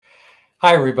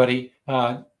Hi, everybody.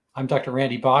 I'm Dr.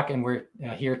 Randy Bach, and we're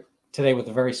here today with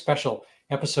a very special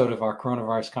episode of our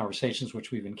coronavirus conversations,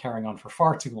 which we've been carrying on for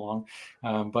far too long.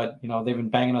 But they've been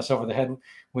banging us over the head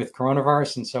with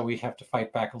coronavirus, and so we have to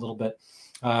fight back a little bit.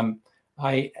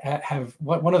 I have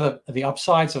one of the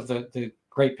upsides of the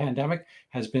great pandemic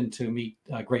has been to meet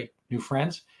great new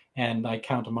friends, and I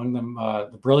count among them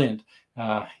the brilliant.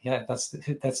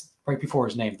 That's right before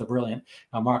his name, the brilliant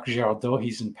Marc Girardot.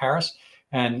 He's in Paris,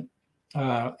 and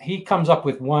he comes up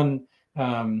with one.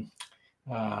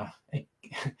 Éclat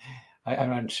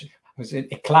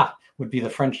would be the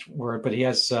French word, but he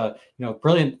has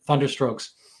brilliant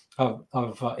thunderstrokes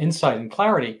of insight and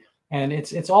clarity, and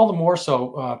it's all the more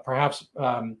so perhaps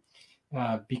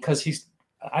because he's,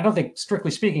 I don't think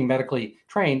strictly speaking medically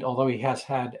trained, although he has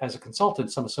had as a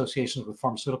consultant some associations with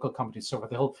pharmaceutical companies. So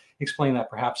he'll explain that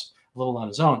perhaps a little on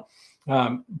his own,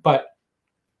 but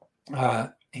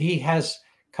he has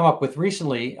come up with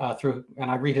recently through, and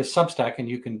I read his Substack, and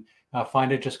you can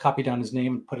find it. Just copy down his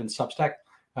name and put in Substack.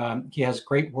 He has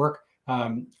great work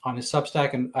on his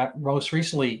Substack, and most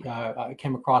recently I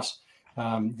came across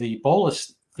the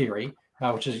Bolus theory,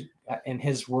 which is, in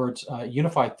his words,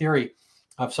 unified theory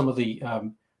of some of the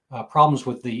problems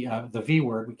with the V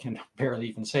word. We can barely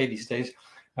even say these days,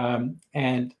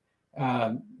 and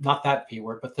not that V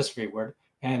word, but this V word.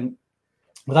 And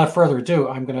without further ado,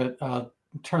 I'm going to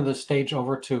turn the stage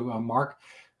over to Marc,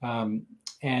 and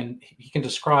he can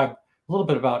describe a little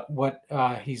bit about what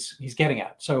he's getting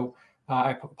at. So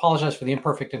I apologize for the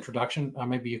imperfect introduction.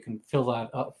 Maybe you can fill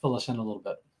us in a little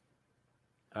bit.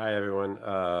 Hi, everyone.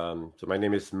 So my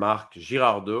name is Marc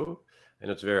Girardot, and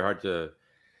it's very hard to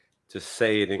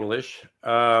say in English.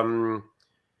 My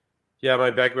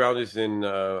background is in,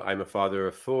 I'm a father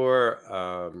of four.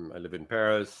 I live in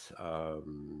Paris. I've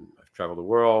traveled the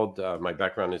world. My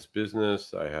background is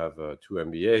business. I have 2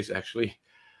 MBAs, actually.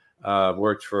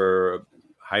 Worked for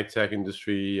high-tech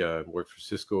industry. Worked for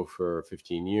Cisco for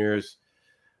 15 years.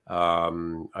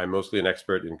 I'm mostly an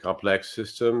expert in complex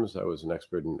systems. I was an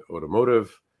expert in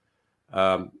automotive.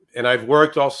 And I've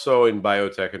worked also in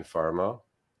biotech and pharma.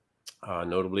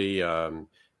 Notably,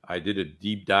 I did a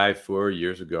deep dive 4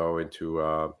 years ago into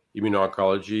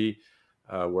immuno-oncology,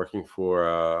 working for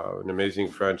an amazing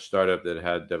French startup that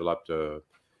had developed a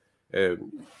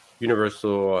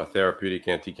universal therapeutic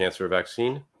anti-cancer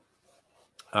vaccine.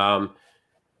 And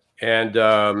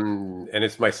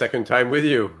it's my second time with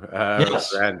you,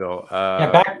 Yes. Randall.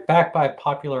 Back by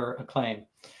popular acclaim.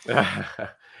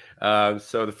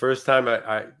 So the first time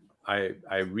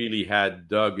I really had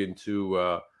dug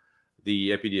into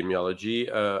the epidemiology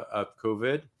of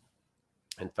COVID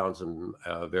and found some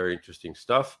very interesting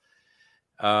stuff.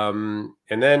 And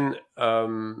then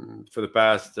for the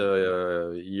past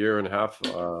year and a half,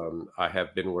 I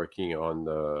have been working on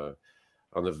the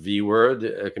V word.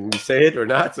 Can we say it or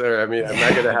not? Or, I mean, I'm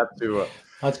not going to have to. Well,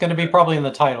 it's going to be probably in the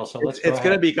title, so let's go It's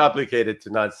going to be complicated to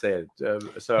not say it. They're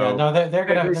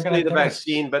going to the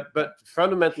vaccine, but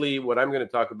fundamentally, what I'm going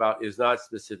to talk about is not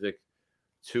specific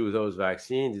to those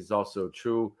vaccines. It's also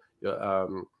true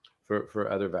for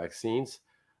other vaccines,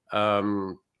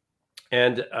 the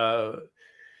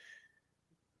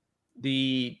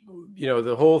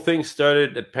whole thing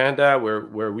started at Panda,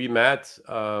 where we met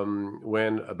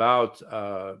when about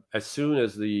as soon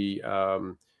as the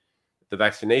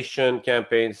vaccination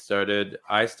campaign started,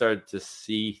 I started to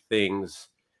see things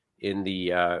in the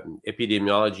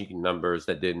epidemiology numbers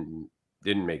that didn't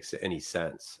make any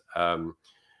sense.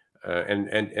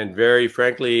 And very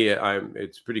frankly,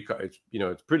 it's pretty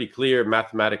clear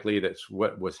mathematically that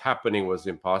what was happening was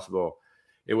impossible.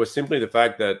 It was simply the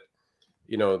fact that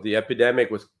the epidemic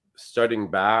was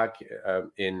starting back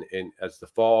in as the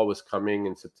fall was coming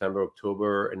in September,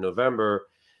 October, and November,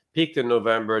 peaked in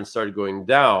November and started going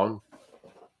down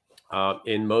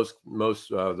in most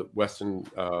the Western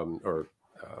or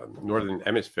Northern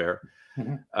Hemisphere.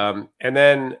 Mm-hmm. And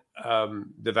then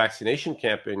the vaccination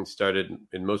campaign started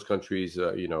in most countries,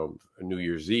 New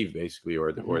Year's Eve, basically,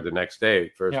 or the next day,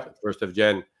 1st of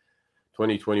Jan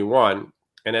 2021.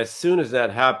 And as soon as that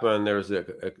happened, there was a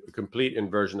complete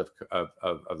inversion of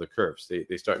the curves.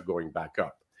 They start going back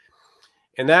up.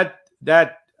 And that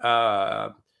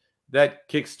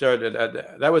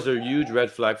kickstarted, that was a huge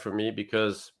red flag for me,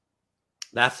 because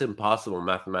that's impossible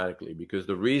mathematically, because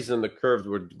the reason the curves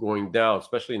were going down,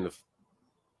 especially in the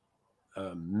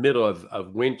middle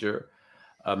of winter,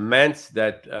 meant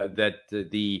that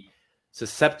the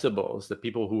susceptibles, the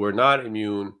people who were not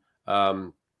immune,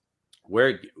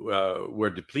 were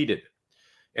depleted.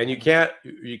 And you can't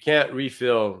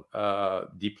refill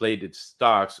depleted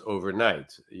stocks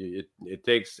overnight. It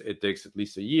takes at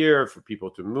least a year for people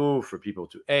to move, for people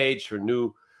to age, for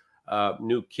new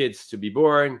kids to be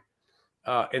born,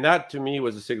 and that to me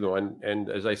was a signal. And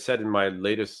as I said in my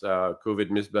latest COVID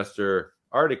Mythbuster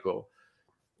article,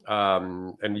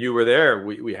 and you were there,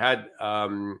 we had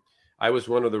I was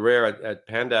one of the rare at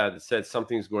Panda that said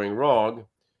something's going wrong.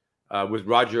 With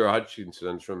Roger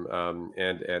Hutchinson from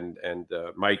and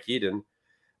Mike Eden,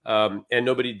 and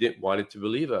nobody wanted to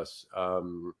believe us.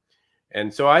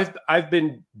 And so I've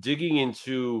been digging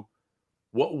into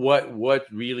what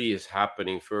really is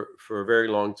happening for a very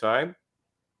long time.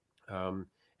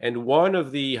 And one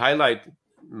of the highlight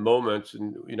moments,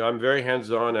 and I'm very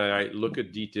hands-on, and I look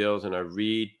at details, and I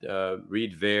read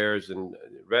VAERS, and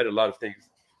read a lot of things.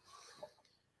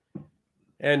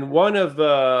 And one of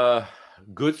the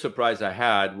good surprise I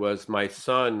had was my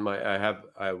son. I have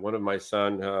one of my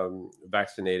son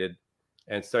vaccinated,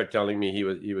 and started telling me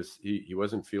he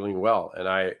wasn't feeling well, and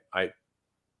I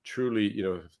truly,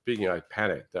 speaking, I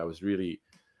panicked. I was really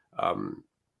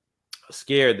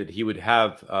scared that he would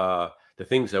have the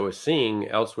things I was seeing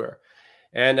elsewhere,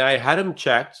 and I had him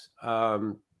checked.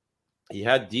 He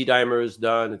had D-dimers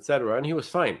done, etc., and he was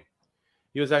fine.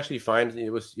 He was actually fine. He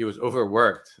was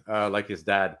overworked, like his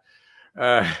dad.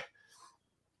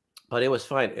 But it was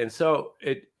fine, and so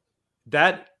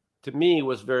that to me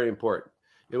was very important.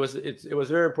 It was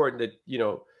very important that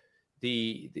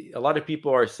a lot of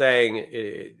people are saying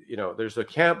there's a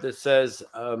camp that says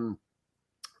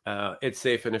it's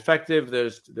safe and effective.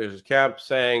 There's a camp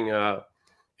saying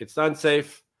it's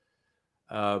unsafe,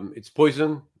 it's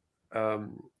poison.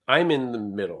 I'm in the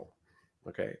middle.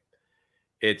 Okay,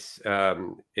 it's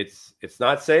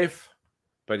not safe,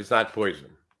 but it's not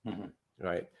poison,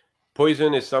 right?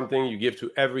 Poison is something you give to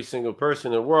every single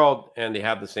person in the world, and they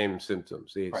have the same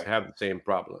symptoms. They have the same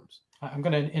problems. I'm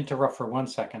going to interrupt for 1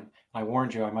 second. I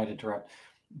warned you I might interrupt.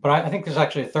 But I think there's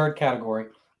actually a third category,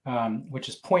 which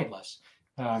is pointless.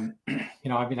 I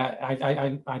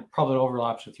probably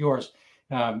overlaps with yours.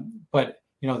 But,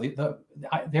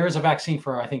 there is a vaccine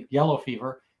for, I think, yellow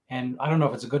fever. And I don't know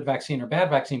if it's a good vaccine or bad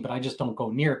vaccine, but I just don't go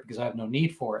near it because I have no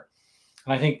need for it.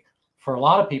 And I think for a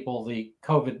lot of people, the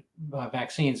COVID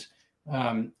vaccines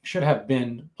should have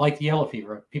been like the yellow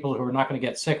fever, people who are not going to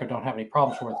get sick or don't have any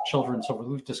problems with children and so forth.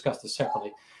 We've discussed this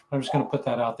separately. But I'm just going to put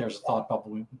that out there as a thought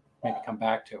bubble we maybe come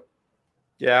back to.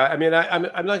 Yeah, I mean,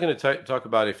 I'm not going to talk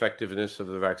about effectiveness of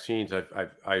the vaccines.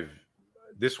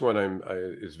 This one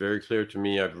is very clear to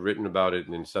me. I've written about it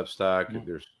in Substack.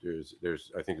 Mm-hmm.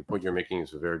 There's I think the point you're making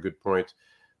is a very good point,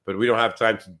 but we don't have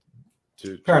time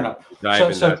to fair enough.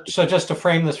 So just to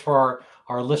frame this for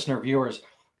our listener viewers,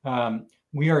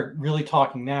 we are really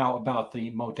talking now about the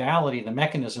modality, the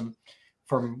mechanism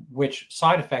from which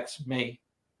side effects may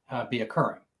be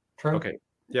occurring. True? Okay.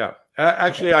 Yeah.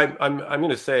 Actually, okay. I'm going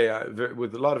to say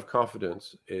with a lot of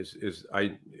confidence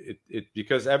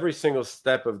because every single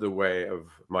step of the way of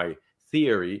my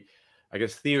theory, I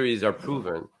guess theories are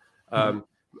proven.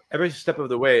 Every step of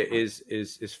the way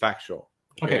is factual.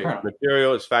 Okay.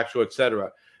 Material is factual,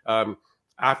 etc.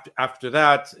 After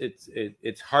that,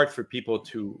 it's hard for people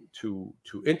to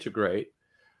integrate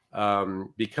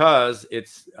because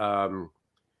it's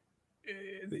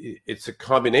a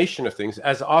combination of things.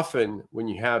 As often when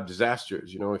you have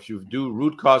disasters, if you do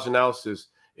root cause analysis,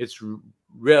 it's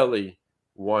rarely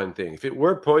one thing. If it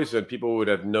were poison, people would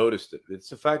have noticed it. It's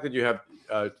the fact that you have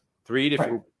three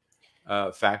different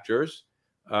factors.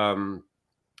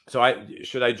 So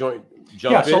should I jump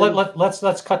in? So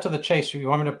let's cut to the chase. You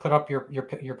want me to put up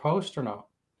your post or no?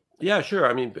 Yeah, sure.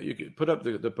 I mean, you could put up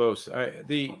the post.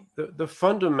 The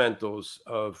fundamentals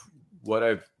of what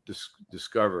I've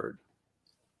discovered,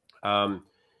 and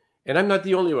I'm not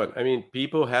the only one. I mean,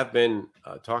 people have been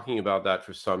talking about that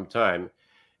for some time.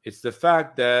 It's the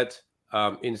fact that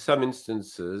in some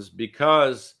instances,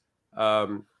 because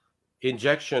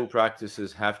injection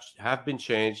practices have been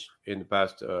changed in the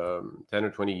past 10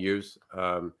 or 20 years,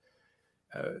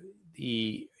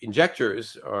 the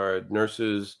injectors are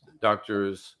nurses,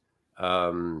 doctors,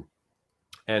 and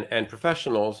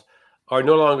professionals are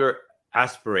no longer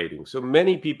aspirating. So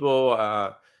many people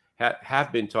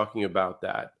have been talking about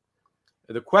that.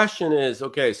 The question is,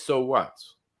 okay, so what?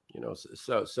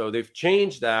 So they've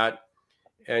changed that,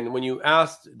 and when you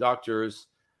ask doctors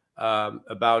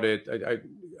about it,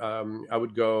 I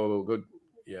would go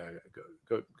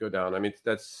down. I mean,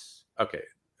 that's okay.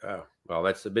 Well,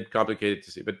 that's a bit complicated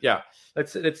to see, but yeah,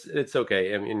 it's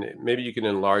okay. I mean, maybe you can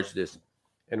enlarge this,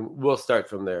 and we'll start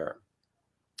from there.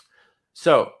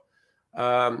 So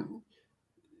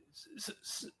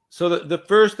So the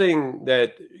first thing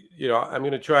that, I'm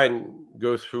going to try and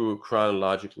go through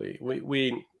chronologically.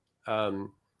 We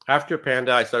after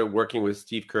Panda, I started working with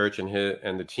Steve Kirch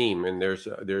and the team, and there's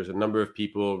a number of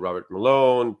people. Robert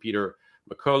Malone, Peter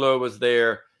McCullough was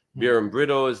there, Biram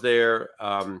Brito is there,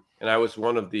 and I was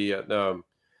one of the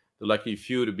lucky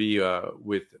few to be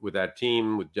with that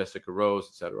team, with Jessica Rose,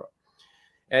 etc.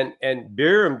 And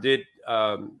Biram did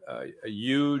a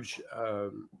huge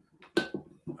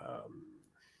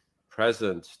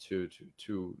present to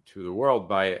the world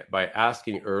by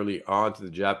asking early on to the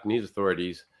Japanese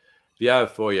authorities via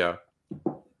FOIA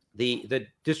the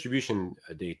distribution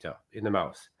data in the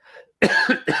mouse.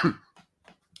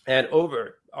 And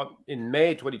in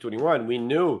May 2021, we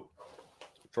knew,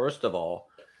 first of all,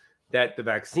 that the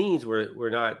vaccines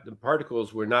the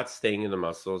particles were not staying in the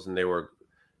muscles, and they were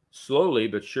slowly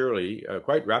but surely,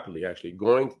 quite rapidly actually,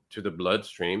 going to the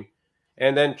bloodstream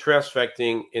and then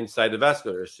transfecting inside the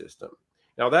vascular system.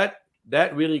 Now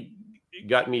that really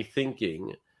got me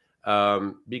thinking,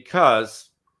 because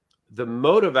the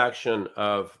mode of action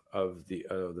of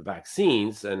the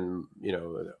vaccines, and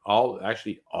all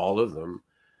of them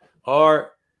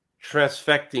are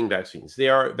transfecting vaccines. They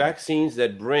are vaccines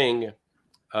that bring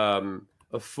a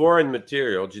foreign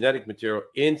material, genetic material,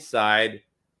 inside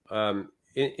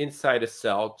inside a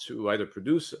cell to either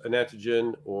produce an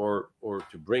antigen or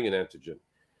to bring an antigen.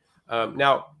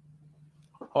 Now,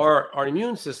 our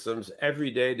immune systems every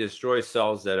day destroy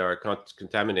cells that are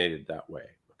contaminated that way.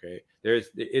 Okay,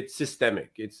 it's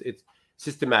systemic. It's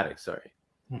systematic. Sorry,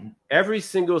 every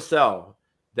single cell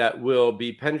that will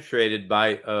be penetrated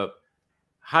by a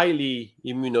highly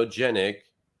immunogenic,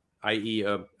 i.e.,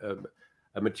 a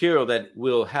material that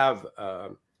will have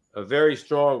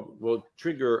will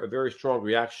trigger a very strong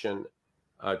reaction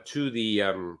to the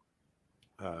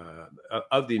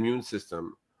of the immune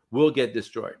system, will get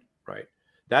destroyed. Right.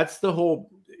 That's the whole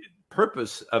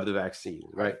purpose of the vaccine.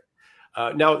 Right.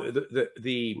 Now,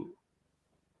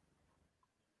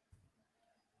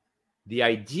 the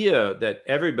idea that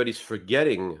everybody's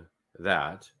forgetting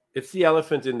that it's the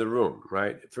elephant in the room.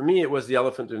 Right. For me, it was the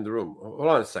elephant in the room. Hold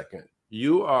on a second.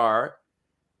 We are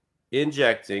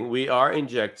injecting.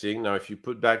 Now, if you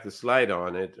put back the slide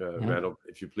on it, Randall,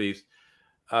 if you please,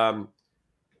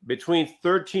 between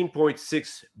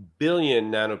 13.6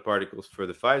 billion nanoparticles for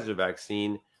the Pfizer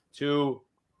vaccine to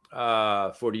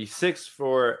 46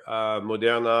 for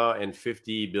Moderna and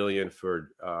 50 billion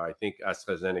for, I think,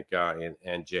 AstraZeneca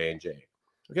and J&J.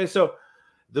 Okay, so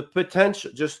the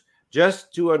potential,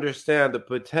 just to understand the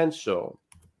potential,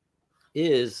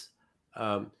 is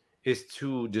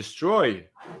to destroy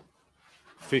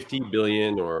 50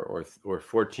 billion or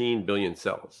 14 billion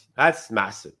cells. That's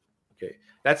massive. Okay,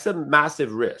 that's a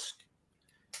massive risk.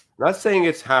 I'm not saying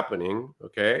it's happening.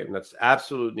 Okay, and that's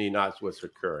absolutely not what's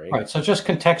occurring. Right. So just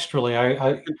contextually,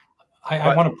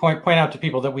 I want to point out to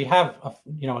people that we have a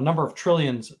number of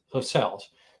trillions of cells.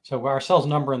 So our cells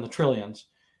number in the trillions.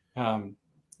 Our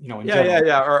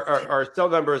cell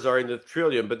numbers are in the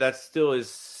trillion, but that still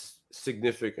is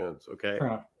significant. Okay,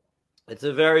 it's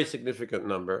a very significant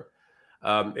number.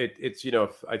 It's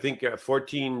I think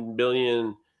 14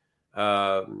 billion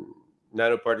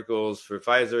nanoparticles for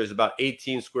Pfizer is about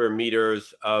 18 square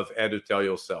meters of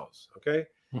endothelial cells. Okay,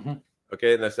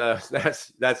 okay, and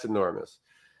that's enormous.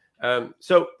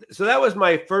 So that was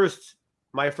my first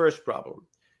problem.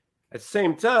 At the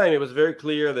same time, it was very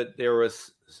clear that there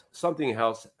was something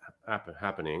else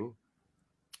happening.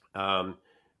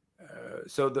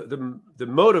 So the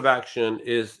mode of action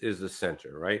is the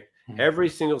center, right? Every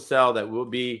single cell that will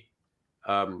be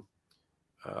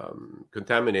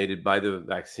contaminated by the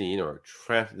vaccine, or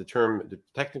the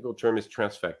technical term is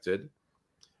transfected,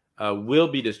 will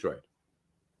be destroyed.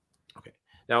 Okay.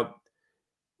 Now,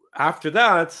 after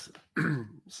that, a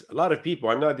lot of people,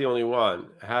 I'm not the only one,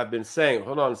 have been saying,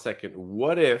 hold on a second,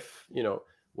 what if,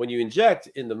 when you inject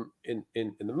in the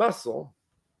muscle,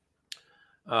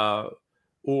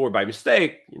 or by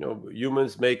mistake,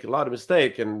 humans make a lot of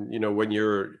mistake. And, when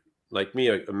you're like me,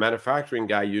 a manufacturing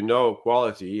guy,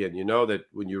 quality, and that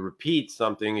when you repeat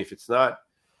something, if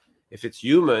it's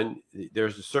human,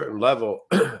 there's a certain level,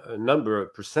 a number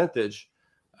of percentage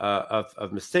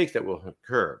of mistakes that will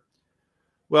occur.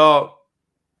 Well,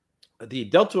 the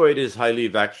deltoid is highly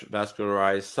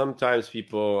vascularized. Sometimes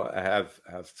people have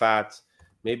fat.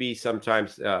 Maybe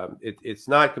sometimes it's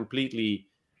not completely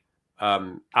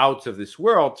out of this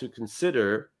world to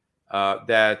consider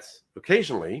that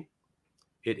occasionally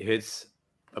it hits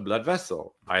a blood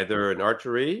vessel, either an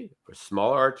artery, a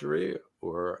small artery,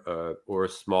 or a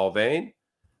small vein,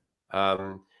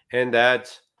 and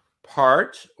that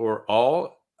part or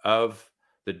all of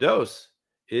the dose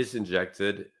is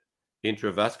injected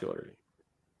intravascularly.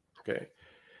 Okay.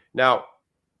 Now,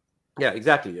 yeah,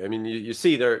 exactly. I mean, you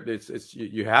see there, it's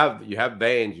you have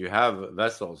veins, you have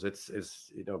vessels. It's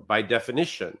by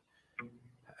definition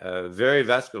very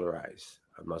vascularized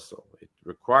muscle. It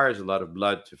requires a lot of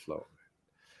blood to flow.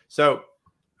 So,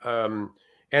 and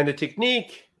the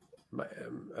technique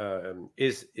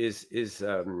is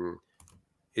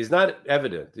not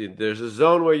evident. There's a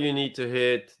zone where you need to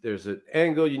hit. There's an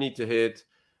angle you need to hit.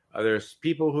 There's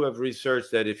people who have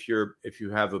researched that if you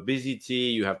have obesity,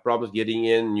 you have problems getting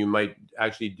in, you might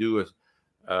actually do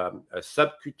a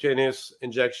subcutaneous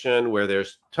injection where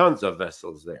there's tons of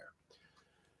vessels there.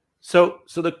 So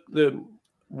the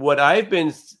what I've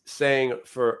been saying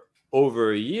for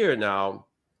over a year now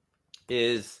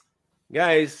is,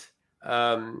 guys,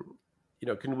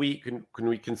 can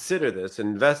we consider this and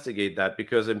investigate that,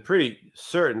 because I'm pretty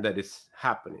certain that it's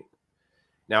happening.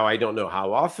 Now, I don't know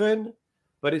how often,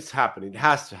 but it's happening. It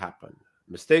has to happen.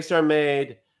 Mistakes are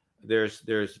made. There's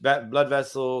blood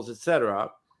vessels,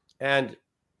 etc. And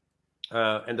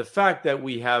the fact that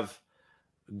we have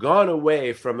gone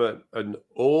away from an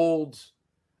old,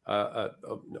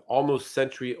 almost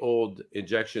century-old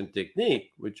injection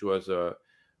technique, which was the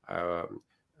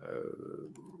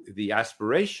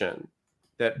aspiration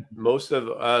that most of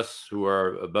us who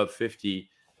are above 50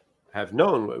 have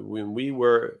known. When we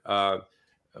were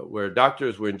where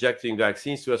doctors were injecting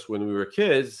vaccines to us when we were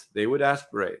kids, they would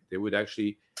aspirate. They would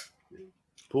actually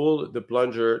pull the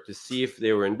plunger to see if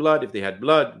they were in blood. If they had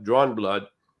drawn blood,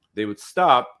 they would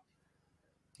stop,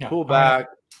 pull back,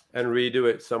 and redo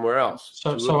it somewhere else.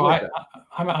 So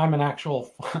I'm an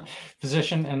actual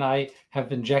physician, and I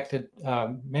have injected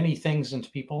many things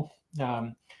into people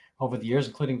over the years,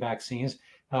 including vaccines.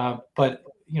 But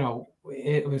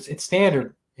it's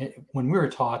standard when we were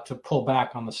taught to pull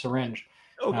back on the syringe.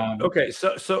 Okay.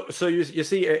 So you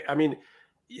see, I mean,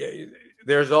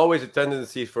 there's always a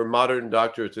tendency for modern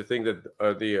doctors to think that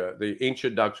the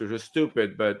ancient doctors are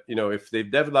stupid, but if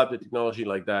they've developed a technology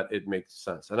like that, it makes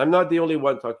sense. And I'm not the only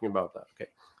one talking about that.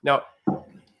 Okay. Now,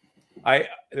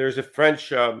 there's a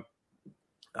French.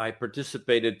 I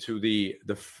participated to the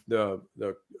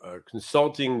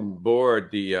consulting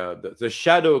board, the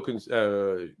shadow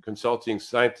consulting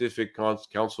scientific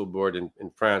council board in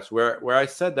France, where I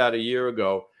said that a year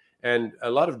ago. And a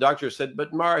lot of doctors said,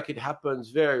 but Marc, it happens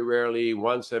very rarely,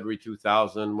 once every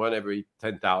 2,000, one every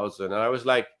 10,000. And I was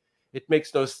like, it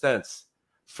makes no sense.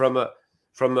 From a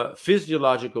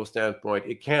physiological standpoint,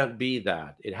 it can't be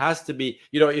that. It has to be,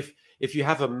 if you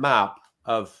have a map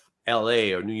of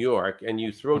LA or New York and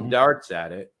you throw darts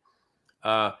at it,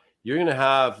 you're going to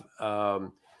have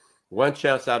one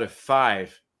chance out of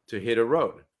 5 to hit a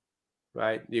road,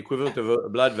 right? The equivalent of a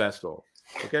blood vessel.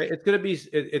 Okay, it's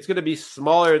going to be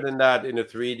smaller than that in a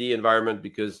 3D environment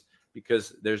because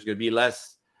there's going to be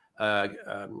less, But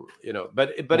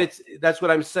that's what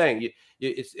I'm saying.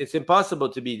 It's impossible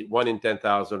to be 1 in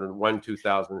 10,000 or 1 in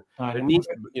 2,000. There needs,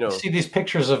 You see these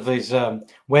pictures of these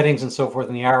weddings and so forth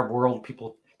in the Arab world.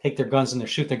 People take their guns and they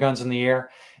shoot their guns in the air,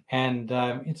 and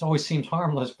it always seems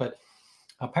harmless, but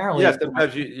apparently,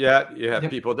 sometimes you have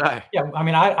people die. Yeah, I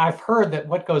mean, I've heard that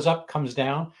what goes up comes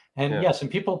down, and yes,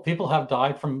 and people have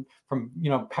died from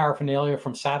paraphernalia,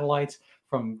 from satellites,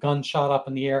 from guns shot up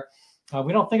in the air.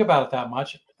 We don't think about it that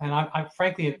much, and I'm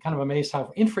frankly kind of amazed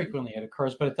how infrequently it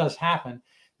occurs, but it does happen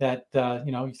that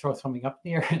you throw something up in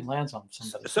the air and it lands on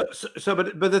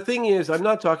somebody. But the thing is, I'm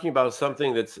not talking about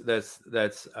something that's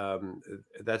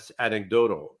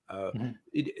anecdotal.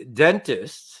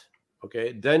 Dentists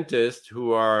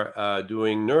who are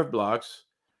doing nerve blocks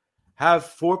have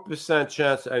 4%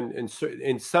 chance, and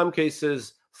in some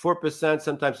cases 4%,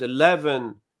 sometimes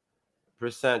 11%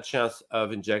 chance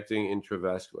of injecting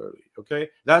intravascularly. Okay,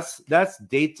 that's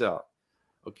data.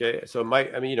 Okay, so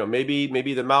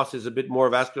maybe the mouse is a bit more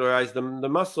vascularized than the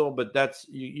muscle, but that's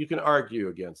you can argue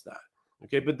against that.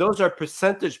 Okay, but those are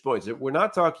percentage points. We're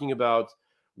not talking about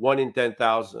 1 in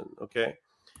 10,000. Okay,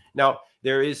 now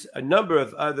there is a number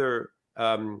of other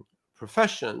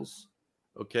professions.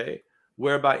 Okay,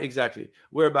 whereby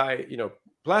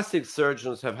plastic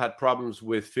surgeons have had problems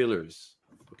with fillers.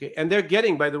 Okay, and they're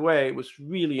getting, by the way, it was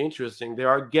really interesting, they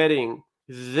are getting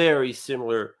very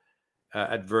similar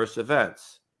adverse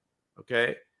events.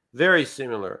 Okay, very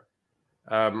similar.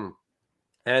 And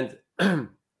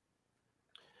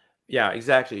yeah,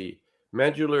 exactly.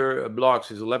 Medullary blocks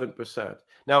is 11%.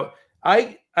 Now,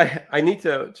 I need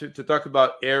to talk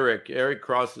about Eric. Eric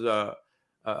Cross is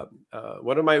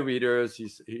one of my readers.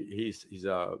 He's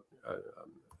a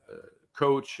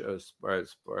coach, a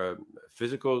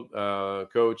physical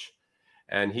coach,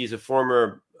 and he's a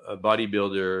former a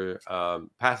bodybuilder,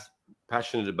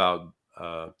 passionate about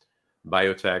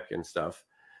biotech and stuff.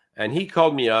 And he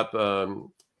called me up a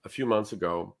few months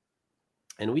ago,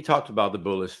 and we talked about the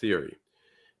Bolus theory.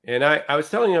 And I was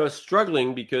telling him I was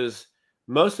struggling because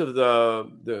most of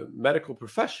the medical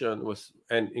profession was,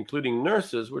 and including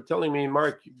nurses, were telling me,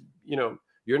 Mark,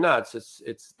 you're nuts.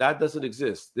 It's that doesn't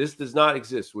exist. This does not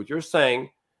exist. What you're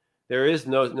saying, there is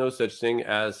no such thing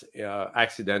as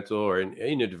accidental or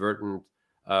inadvertent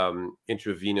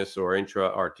intravenous or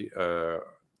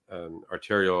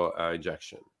arterial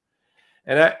injection.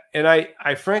 And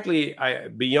I frankly,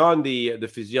 beyond the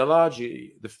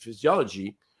physiology,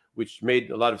 which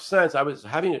made a lot of sense, I was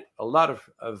having a lot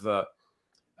of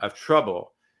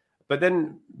trouble. But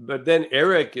then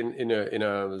Eric in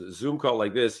a Zoom call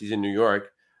like this, he's in New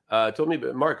York, told me,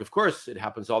 but Mark, of course it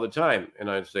happens all the time. And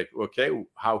I was like, okay,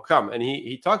 how come? And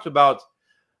he talked about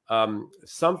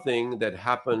something that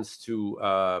happens to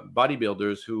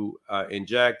bodybuilders who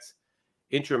inject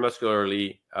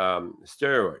intramuscularly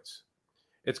steroids.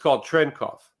 It's called trend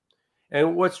cough.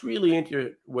 And what's really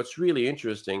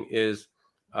interesting is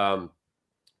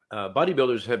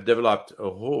bodybuilders have developed a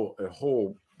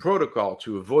whole protocol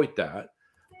to avoid that.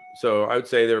 So I would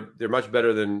say they're much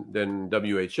better than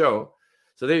WHO.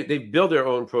 So they build their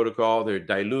own protocol. They're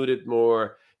diluted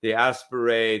more. They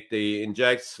aspirate. They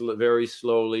inject very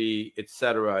slowly, et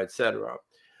cetera, et cetera.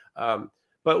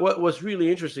 But what was really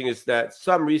interesting is that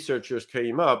some researchers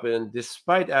came up, and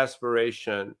despite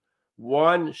aspiration,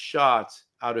 1 shot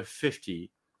out of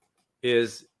 50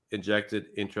 is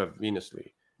injected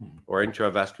intravenously or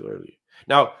intravascularly.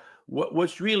 Now,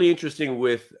 what's really interesting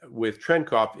with trend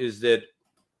cough is that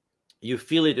you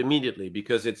feel it immediately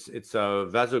because it's a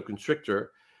vasoconstrictor,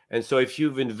 and so if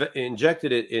you've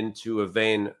injected it into a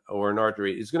vein or an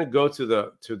artery, it's going to go to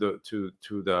the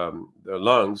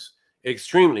lungs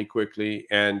extremely quickly,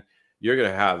 and you're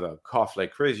going to have a cough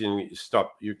like crazy, and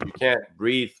you can't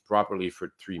breathe properly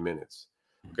for 3 minutes.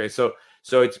 Okay, so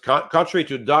it's contrary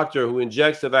to a doctor who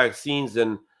injects the vaccines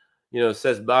and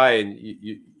says bye, and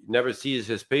you never sees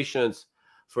his patients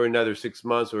for another 6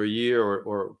 months or a year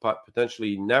or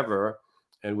potentially never,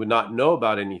 and would not know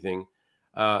about anything.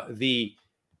 The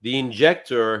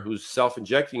injector who's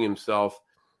self-injecting himself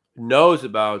knows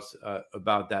about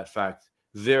that fact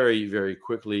very, very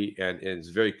quickly and is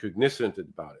very cognizant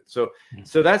about it. So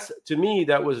that's, to me,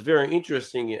 that was very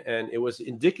interesting, and it was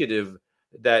indicative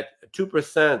that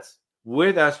 2%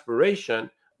 with aspiration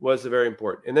was very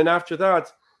important. And then after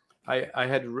that, I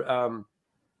had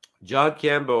John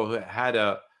Campbell, who had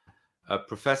a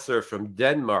professor from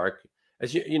Denmark.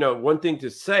 As you know, one thing to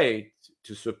say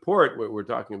to support what we're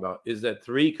talking about is that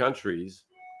 3 countries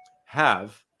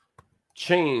have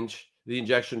changed the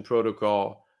injection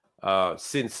protocol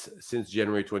since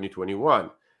January 2021.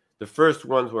 The first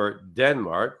ones were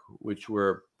Denmark, which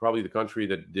were probably the country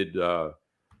that did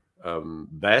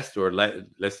best, or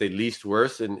let's say least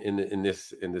worse in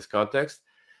this context.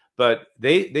 But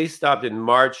they stopped in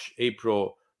March,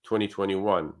 April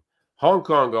 2021. Hong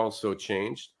Kong also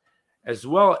changed, as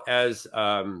well as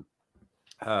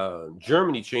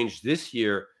Germany changed this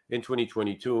year in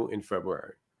 2022 in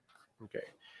February. Okay.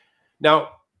 Now,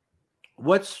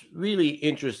 what's really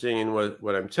interesting in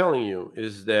what I'm telling you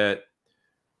is that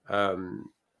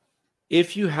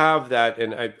if you have that,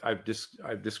 and I've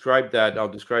described that, I'll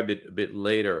describe it a bit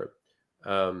later,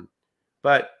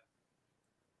 but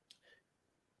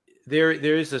there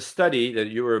is a study that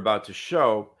you were about to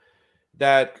show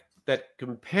that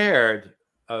compared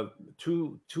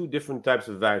two different types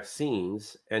of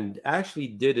vaccines and actually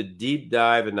did a deep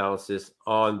dive analysis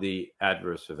on the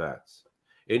adverse events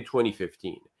in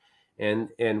 2015.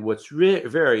 And what's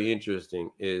very interesting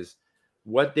is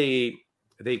what they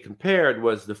compared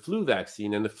was the flu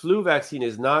vaccine, and the flu vaccine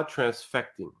is not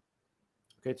transfecting.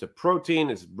 Okay, it's a protein,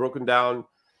 it's broken down,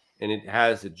 and it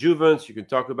has adjuvants. You can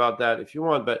talk about that if you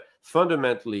want, but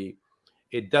fundamentally,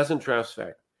 it doesn't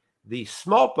transfect. The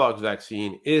smallpox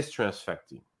vaccine is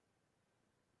transfecting.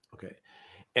 Okay,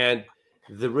 and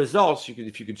the results,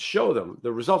 if you could show them,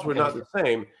 the results were not the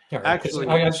same. Yeah, actually,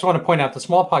 I just want to point out the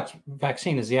smallpox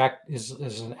vaccine is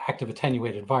an active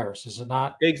attenuated virus, is it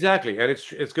not? Exactly, and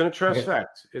it's going to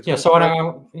transfect. Okay. So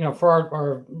for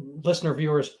our listener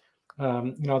viewers,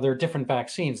 there are different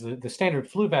vaccines. The standard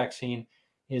flu vaccine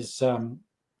is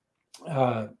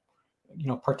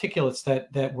particulates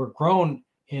that were grown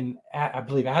in, I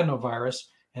believe, adenovirus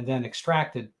and then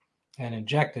extracted and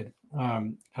injected.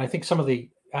 I think some of the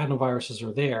adenoviruses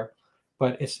are there,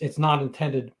 but it's not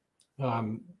intended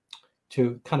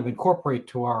to kind of incorporate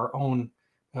to our own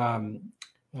genome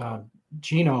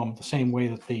the same way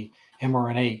that the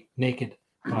mRNA naked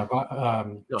No,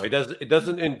 it doesn't.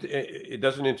 It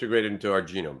doesn't integrate into our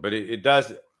genome, but it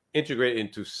does integrate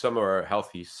into some of our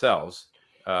healthy cells.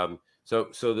 So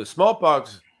the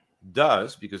smallpox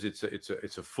does, because it's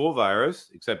a full virus,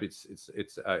 except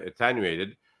it's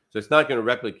attenuated, so it's not going to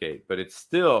replicate, but it's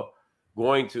still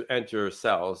going to enter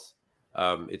cells.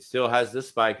 It still has the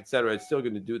spike, etc. It's still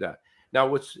going to do that.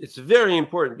 Now, it's very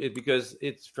important, because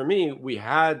it's, for me, we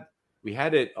had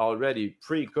it already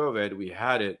pre-COVID. We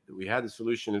had the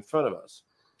solution in front of us.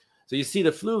 So you see,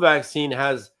 the flu vaccine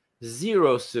has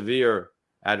 0 severe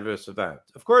adverse event.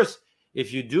 Of course,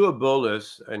 if you do a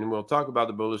bolus, and we'll talk about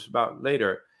the bolus about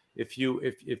later, if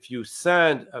you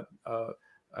send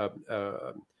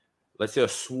let's say a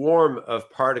swarm of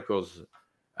particles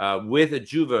with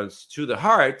adjuvants to the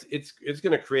heart, it's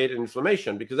going to create an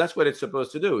inflammation, because that's what it's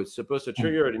supposed to do. It's supposed to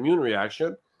trigger an immune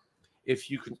reaction. If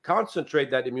you can concentrate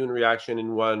that immune reaction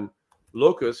in one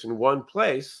locus, in one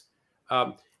place,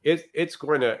 it's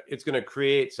going to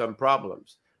create some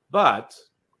problems. But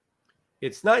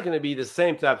it's not going to be the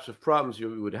same types of problems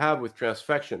you would have with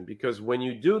transfection, because when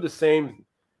you do the same,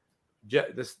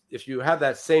 if you have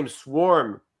that same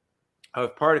swarm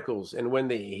of particles, and when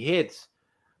they hit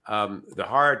the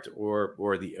heart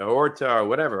or the aorta or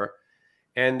whatever,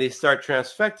 and they start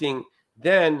transfecting,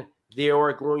 then they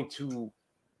are going to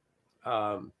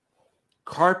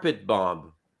carpet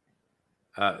bomb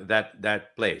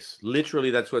that place. Literally,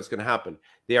 that's what's going to happen.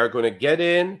 They are going to get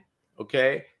in.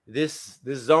 Okay, this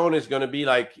zone is going to be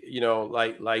like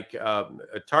a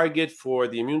target for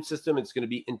the immune system. It's going to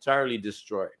be entirely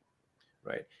destroyed,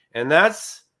 right? And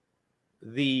that's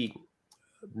the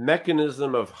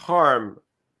mechanism of harm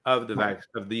of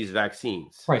of these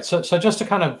vaccines. Right. So just to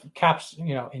kind of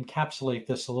encapsulate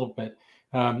this a little bit,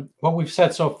 what we've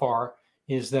said so far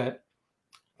is that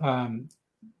the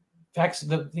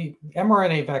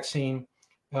mRNA vaccine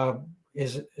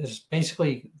is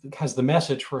basically has the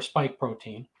message for a spike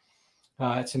protein.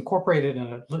 It's incorporated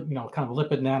in a kind of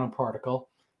lipid nanoparticle.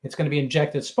 It's going to be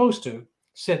injected. It's supposed to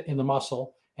sit in the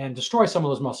muscle and destroy some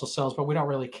of those muscle cells, but we don't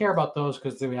really care about those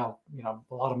because they have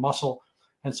a lot of muscle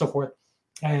and so forth,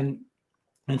 and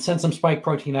send some spike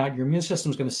protein out. Your immune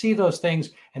system is going to see those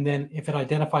things, and then if it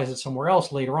identifies it somewhere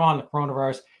else later on, the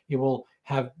coronavirus, it will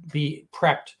be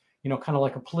prepped, kind of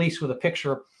like a police with a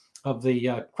picture of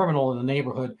the criminal in the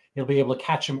neighborhood. It'll be able to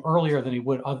catch him earlier than he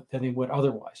would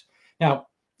otherwise. Now,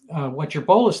 what your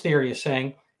bolus theory is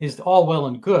saying is all well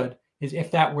and good, is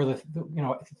if that were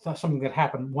something that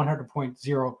happened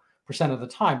 100.0% of the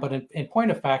time, but in point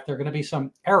of fact, there are going to be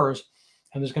some errors,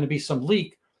 and there's going to be some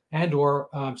leak and or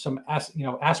some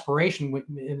aspiration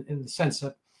in the sense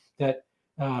that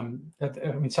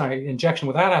injection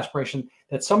without aspiration,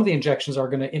 that some of the injections are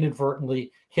going to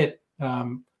inadvertently hit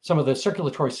some of the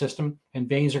circulatory system, and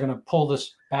veins are going to pull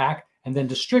this back and then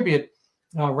distribute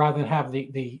rather than have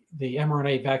the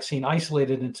mRNA vaccine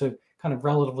isolated into kind of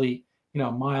relatively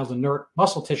mild inert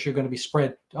muscle tissue, going to be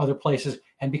spread to other places.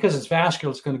 And because it's vascular,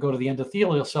 it's going to go to the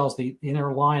endothelial cells, the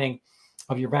inner lining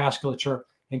of your vasculature,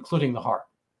 including the heart.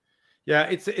 Yeah,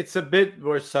 it's a bit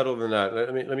more subtle than that.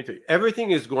 Let me tell you.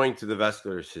 Everything is going to the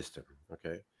vascular system,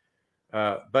 okay?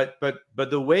 But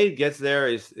the way it gets there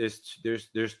is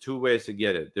there's 2 ways to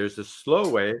get it. There's a slow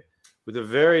way with a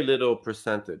very little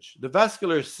percentage. The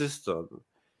vascular system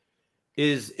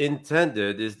is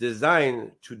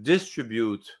designed to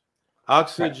distribute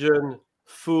oxygen,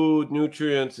 food,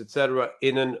 nutrients, etc.,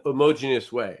 in an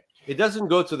homogeneous way. It doesn't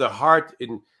go to the heart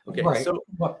in. Okay, right. So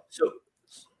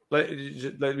let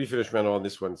me finish, Randall, on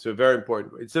this one. It's a very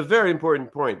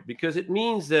important point, because it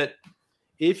means that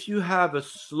if you have a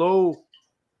slow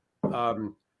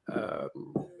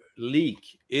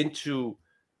leak into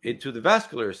the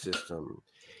vascular system,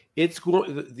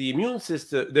 the immune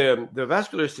system, the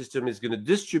vascular system is going to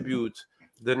distribute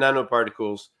the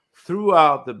nanoparticles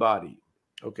throughout the body.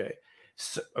 Okay,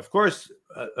 so of course,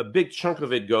 a big chunk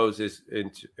of it goes is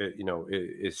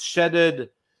shedded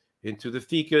into the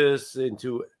fecus,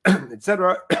 into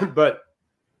etc. but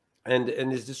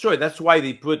is destroyed. That's why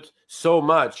they put so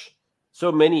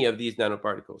many of these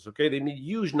nanoparticles. Okay, they need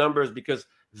huge numbers because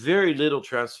very little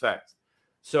transfect.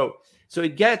 So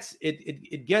it gets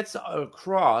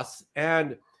across,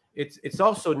 and it's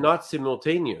also not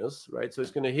simultaneous, right? So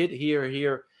it's going to hit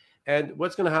here, and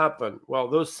what's going to happen? Well,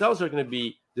 those cells are going to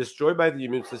be destroyed by the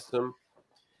immune system.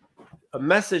 A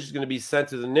message is going to be sent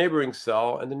to the neighboring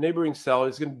cell, and the neighboring cell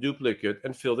is going to duplicate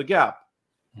and fill the gap.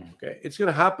 Okay, it's going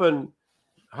to happen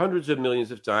hundreds of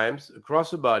millions of times across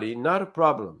the body, not a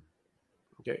problem.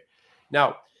 Okay,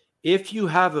 now if you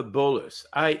have a bolus,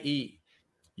 i.e.,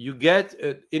 you get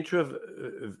an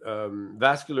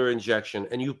intravascular injection,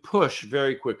 and you push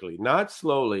very quickly, not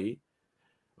slowly,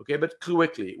 okay, but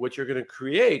quickly. What you're going to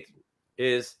create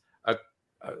is a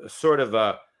sort of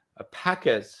a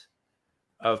packet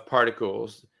of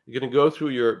particles. You're going to go through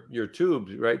your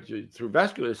tubes, right, through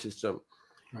vascular system,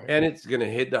 right. And it's going to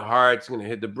hit the heart, it's going to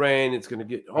hit the brain, it's going to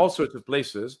get all sorts of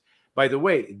places. By the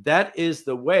way, that is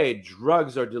the way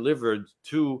drugs are delivered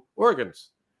to organs.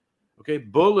 Okay,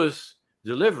 bolus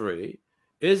delivery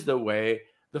is the way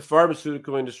the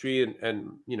pharmaceutical industry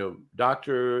and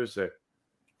doctors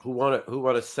who want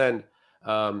to send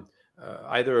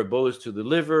either a bolus to the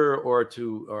liver or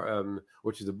to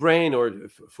the brain, or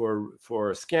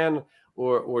for a scan,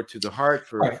 or to the heart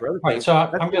for other things. So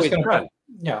I'm going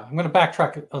to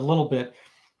backtrack a little bit.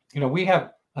 We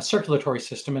have a circulatory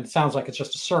system, and it sounds like it's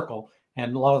just a circle,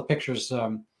 and a lot of the pictures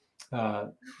show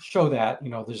that.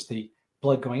 There's the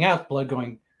blood going out,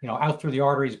 out through the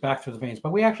arteries, back through the veins.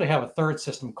 But we actually have a third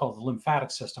system called the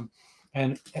lymphatic system,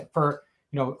 and for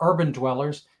urban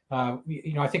dwellers.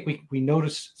 I think we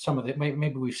notice some of it.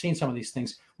 Maybe we've seen some of these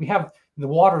things. We have the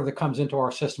water that comes into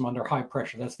our system under high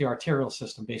pressure. That's the arterial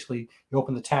system. Basically, you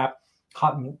open the tap,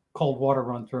 hot and cold water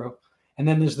run through. And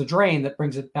then there's the drain that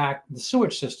brings it back, the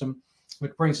sewage system,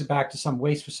 which brings it back to some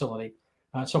waste facility,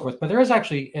 so forth. But there is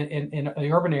actually, in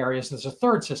the urban areas, there's a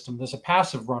third system. There's a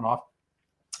passive runoff,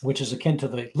 which is akin to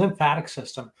the lymphatic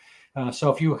system. So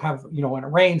if you have, when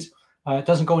it rains, it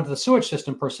doesn't go into the sewage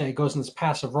system per se. It goes in this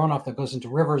passive runoff that goes into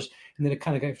rivers, and then it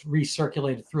kind of gets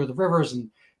recirculated through the rivers and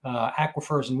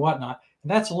aquifers and whatnot. And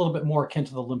that's a little bit more akin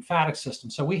to the lymphatic system.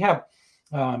 So we have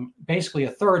basically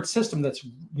a third system that's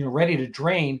ready to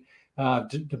drain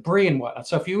debris and whatnot.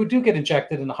 So if you do get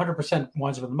injected, and 100%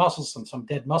 winds up in the muscles, some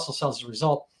dead muscle cells as a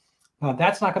result,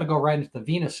 that's not going to go right into the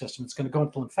venous system. It's going to go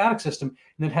into the lymphatic system,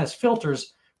 and it has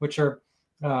filters, which are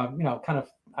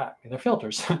they're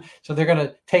filters. So they're going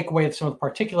to take away some of the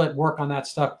particulate, work on that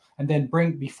stuff, and then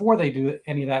before they do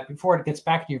any of that, before it gets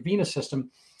back to your venous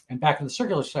system and back to the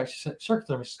circulatory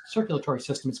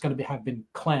system, it's going to have been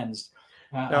cleansed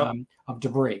of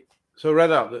debris. So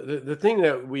Renaud, the thing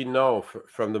that we know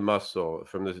from the muscle,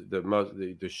 from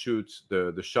the shoots,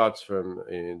 the shots from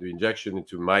the injection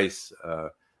into mice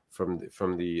from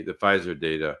the Pfizer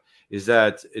data, is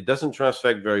that it doesn't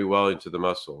transfect very well into the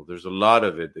muscle. There's a lot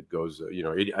of it that goes,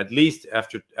 at least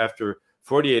after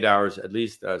 48 hours, at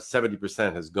least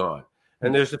 70% has gone.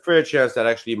 And there's a fair chance that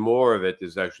actually more of it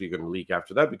is actually going to leak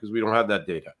after that, because we don't have that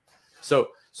data. So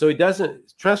it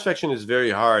doesn't, transfection is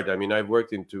very hard. I mean, I've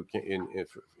worked in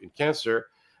cancer.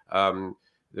 The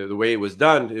way it was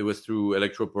done, it was through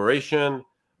electroporation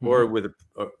or with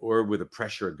a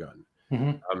pressure gun.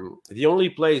 Mm-hmm. The only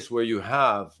place where you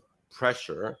have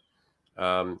pressure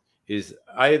is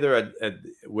either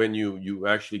when you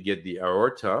actually get the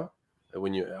aorta,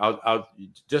 when you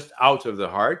just out of the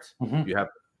heart, you have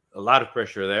a lot of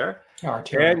pressure there,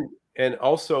 and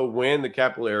also when the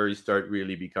capillaries start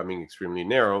really becoming extremely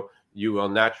narrow, you will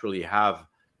naturally have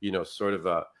sort of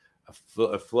a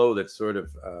flow that sort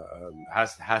of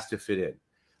has to fit in,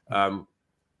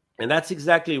 and that's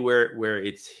exactly where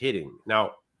it's hitting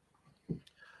now.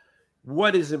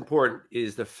 What is important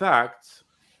is the fact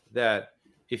that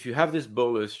if you have this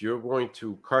bolus, you're going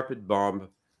to carpet bomb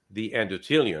the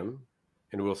endothelium,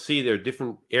 and we'll see there are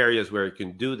different areas where it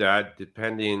can do that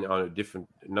depending on a different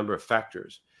number of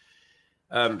factors.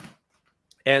 And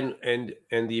the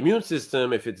immune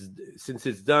system, since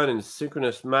it's done in a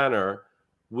synchronous manner,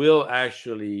 will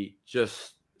actually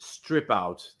just strip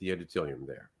out the endothelium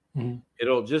there. Mm-hmm.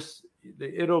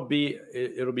 It'll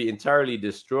be entirely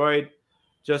destroyed.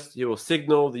 Just you will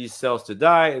signal these cells to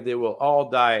die, and they will all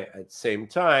die at the same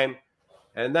time.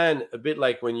 And then a bit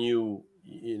like when you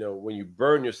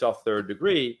burn yourself third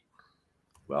degree,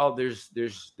 well, there's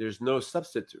no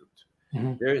substitute.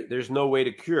 Mm-hmm. There's no way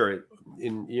to cure it.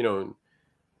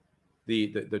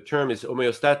 The term is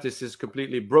homeostasis is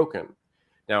completely broken.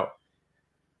 Now,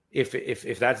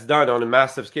 if that's done on a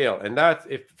massive scale, and that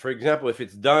for example, if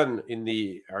it's done in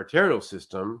the arterial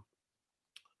system,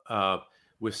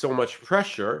 with so much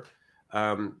pressure,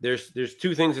 there's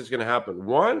two things that's going to happen.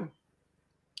 One,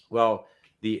 well,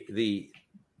 the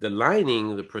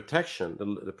lining, the protection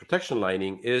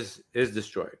lining is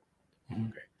destroyed. Mm-hmm.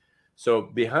 Okay. So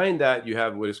behind that, you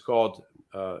have what is called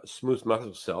smooth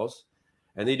muscle cells,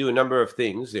 and they do a number of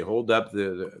things. They hold up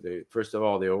first of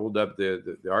all, they hold up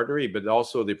the artery, but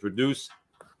also they produce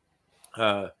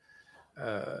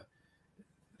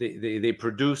they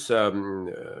produce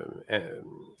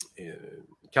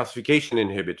calcification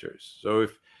inhibitors. So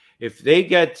if they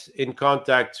get in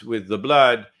contact with the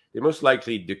blood, they most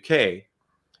likely decay,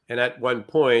 and at one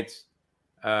point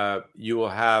you will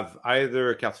have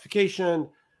either calcification,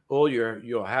 or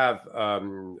you'll have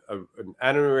an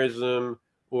aneurysm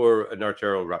or an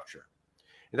arterial rupture.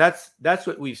 And that's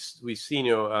what we've seen.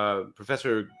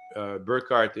 Professor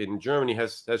Burkhardt in Germany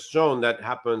has shown that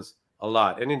happens a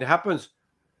lot, and it happens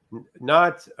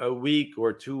not a week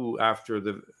or two after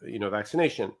the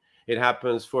vaccination. It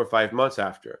happens 4 or 5 months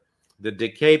after. The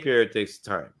decay period takes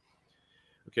time.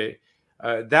 Okay,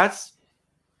 that's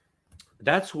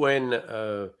when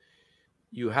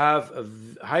you have a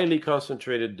highly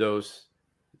concentrated dose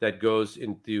that goes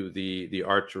into the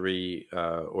artery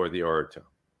or the aorta.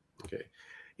 Okay,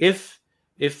 if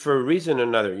for a reason or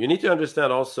another, you need to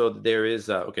understand also that there is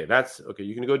that's okay.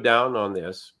 You can go down on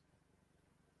this.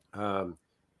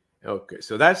 Okay,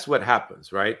 so that's what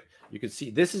happens, right? You can see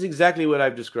this is exactly what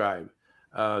I've described.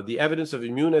 The evidence of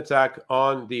immune attack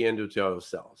on the endothelial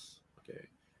cells. Okay,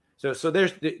 so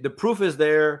there's the proof is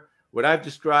there. What I've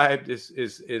described is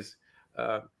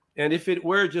and if it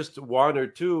were just one or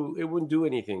two, it wouldn't do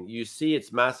anything. You see,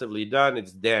 it's massively done.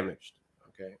 It's damaged.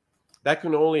 Okay, that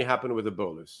can only happen with a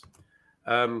bolus.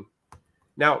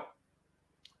 Now,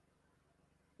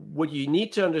 what you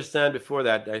need to understand before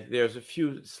that, there's a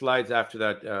few slides after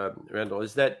that, Randall,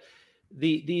 is that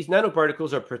these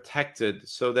nanoparticles are protected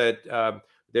so that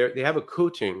they have a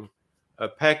coating, a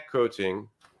PEG coating,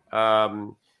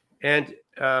 and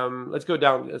let's go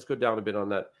down a bit on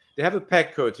that. They have a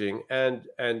PEG coating, and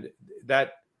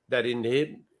that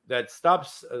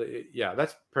stops.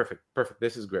 That's perfect.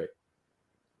 This is great.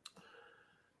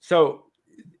 So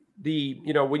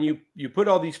when you put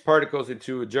all these particles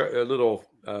into a little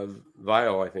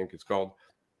vial, I think it's called,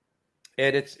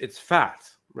 and it's fat,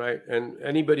 right? And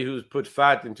anybody who's put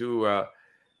fat into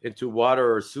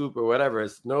water or soup or whatever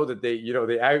know that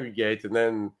they aggregate and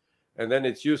then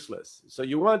it's useless. So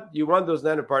you want those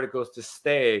nanoparticles to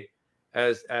stay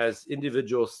as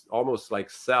individuals, almost like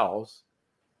cells,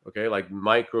 okay, like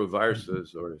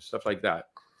microviruses or stuff like that.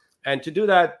 And to do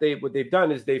that, what they've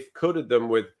done is they've coated them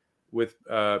with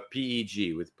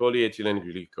PEG, with polyethylene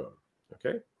glycol,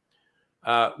 okay?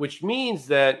 Which means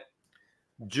that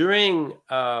during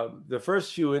the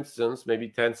first few instants, maybe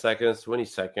 10 seconds, 20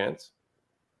 seconds,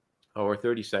 or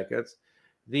 30 seconds,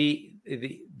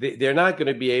 they're not going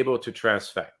to be able to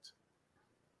transfect,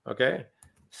 okay?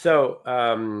 So,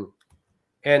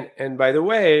 and by the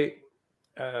way,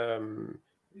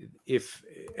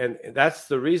 and that's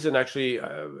the reason actually,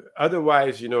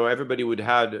 otherwise everybody would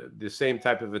have the same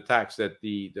type of attacks that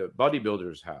the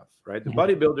bodybuilders have, right? The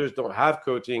bodybuilders don't have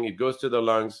coating. It goes to the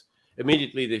lungs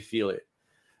immediately. They feel it.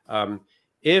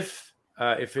 If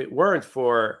it weren't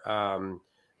for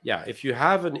if you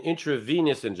have an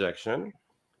intravenous injection,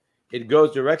 it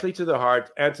goes directly to the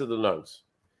heart and to the lungs.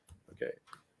 Okay,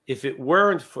 if it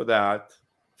weren't for that,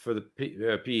 for the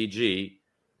PEG,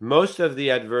 most of the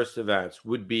adverse events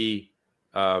would be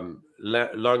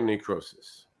lung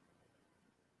necrosis,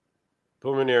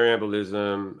 pulmonary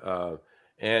embolism,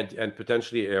 and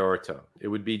potentially aorta. It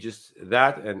would be just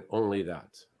that and only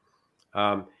that.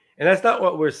 And that's not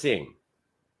what we're seeing,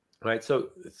 right? So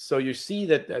you see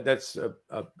that's a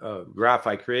graph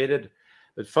I created,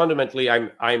 but fundamentally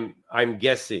I'm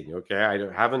guessing. Okay,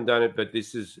 I haven't done it, but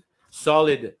this is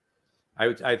solid.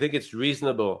 I think it's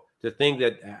reasonable to think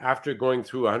that after going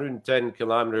through 110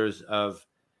 kilometers of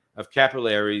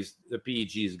capillaries, the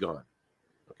PEG is gone.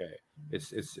 Okay,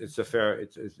 it's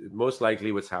most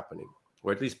likely what's happening,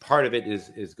 or at least part of it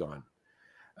is gone.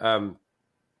 And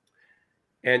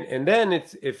then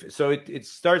it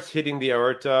starts hitting the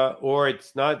aorta, or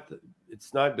it's not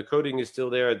the coating is still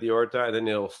there at the aorta, and then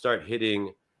it'll start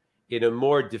hitting in a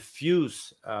more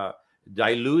diffuse,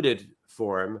 diluted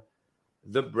form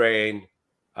the brain,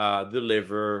 the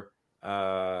liver,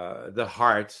 the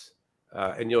heart,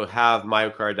 and you'll have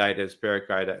myocarditis,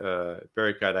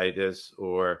 pericarditis,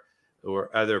 or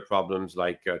other problems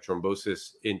like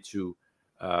thrombosis into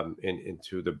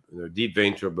the deep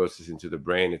vein thrombosis into the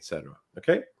brain, etc.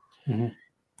 Okay,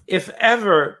 if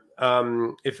ever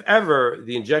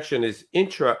the injection is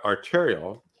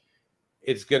intra-arterial,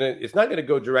 it's not gonna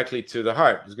go directly to the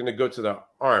heart. It's gonna go to the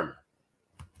arm.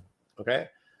 Okay,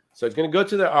 so it's gonna go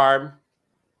to the arm.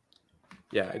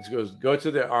 Yeah, it go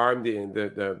to the arm,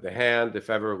 the hand. If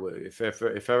ever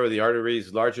the artery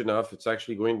is large enough, it's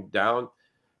actually going down,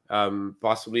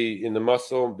 possibly in the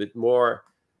muscle a bit more,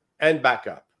 and back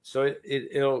up. So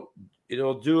it'll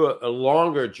do a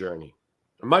longer journey,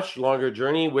 a much longer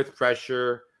journey with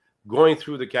pressure going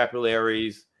through the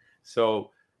capillaries.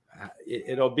 So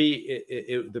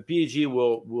the PEG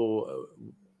will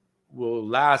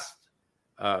last,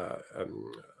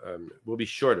 will be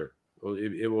shorter.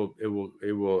 It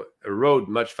will erode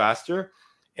much faster,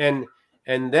 and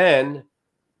then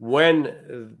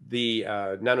when the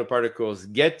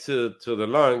nanoparticles get to the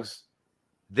lungs,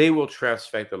 they will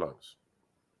transfect the lungs.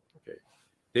 Okay,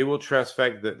 they will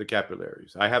transfect the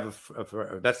capillaries. I have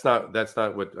that's not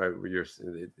what you're.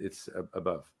 It's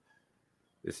above.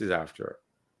 This is after.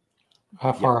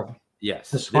 How far up? Yes.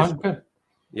 This one? Good.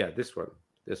 Yeah, this one.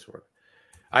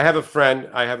 I have a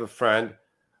friend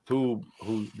who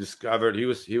discovered he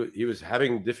was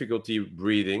having difficulty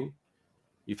breathing.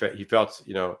 He felt,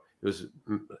 it was,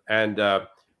 and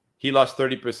he lost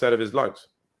 30% of his lungs.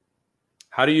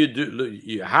 How do you do?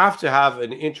 You have to have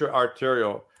an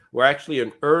intra-arterial, or actually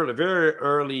very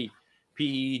early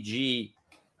PEG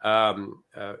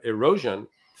erosion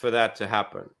for that to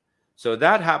happen. So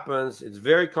that happens. It's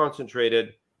very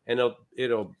concentrated, and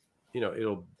it'll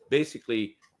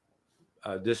basically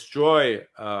destroy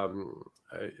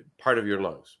part of your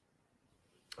lungs.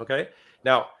 Okay.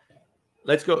 Now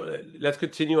let's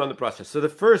continue on the process. So the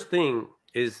first thing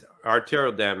is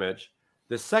arterial damage.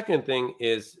 The second thing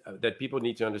is that people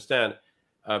need to understand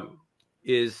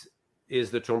is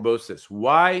the thrombosis.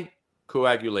 Why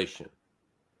coagulation?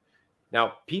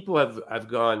 Now, people have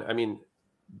gone. I mean,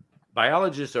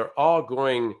 biologists are all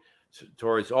going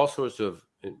towards all sorts of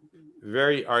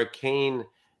very arcane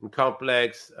and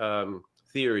complex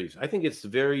theories. I think it's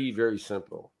very, very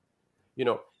simple.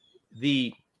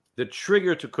 The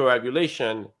trigger to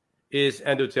coagulation is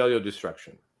endothelial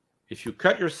destruction. If you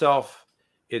cut yourself,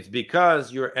 it's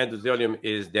because your endothelium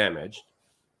is damaged,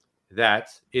 that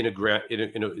in a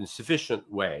insufficient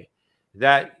way,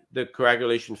 that the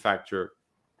coagulation factor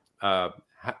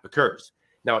occurs.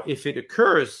 Now, if it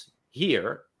occurs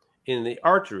here in the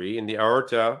artery, in the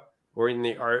aorta, or in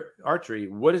the artery,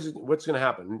 what's going to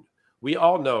happen? We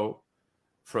all know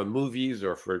from movies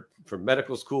or from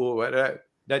medical school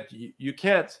that you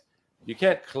can't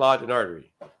clot an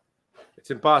artery.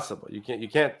 It's impossible. It's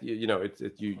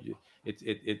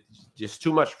just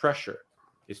too much pressure.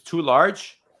 It's too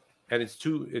large, and it's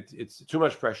too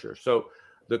much pressure. So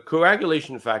the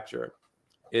coagulation factor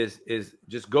is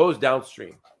just goes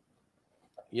downstream.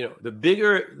 The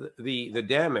bigger the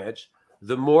damage,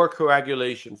 the more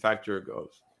coagulation factor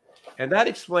goes, and that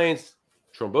explains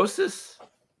thrombosis,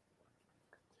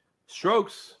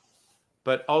 strokes,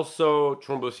 but also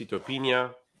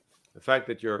thrombocytopenia, the fact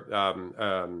that you're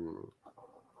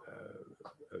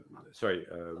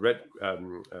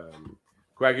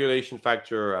coagulation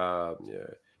factor,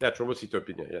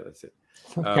 thrombocytopenia. Yeah, that's it.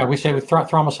 We say with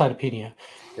thrombocytopenia.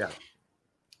 Yeah.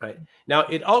 Right. Now,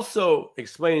 it also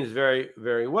explains very,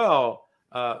 very well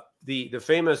the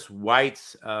famous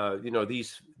whites,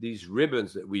 these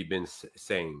ribbons that we've been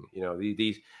saying.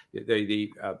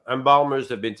 The embalmers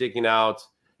have been taken out,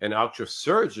 and actual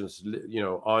surgeons,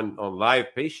 on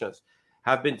live patients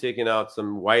have been taking out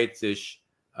some whitish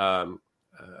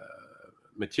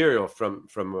material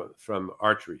from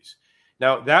arteries.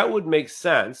 Now, that would make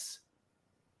sense.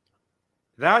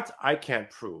 That I can't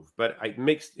prove, but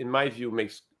in my view,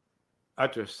 makes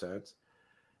utter sense.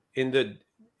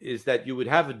 Is that you would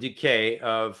have a decay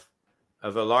of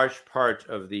a large part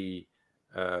of the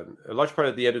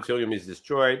endothelium is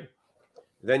destroyed.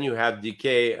 Then you have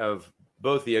decay of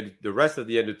both the rest of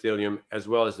the endothelium as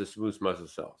well as the smooth muscle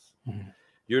cells. Mm-hmm.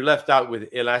 You're left out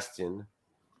with elastin,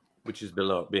 which is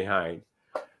behind,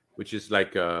 which is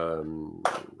like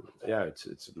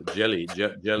it's jelly,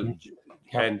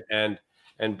 mm-hmm.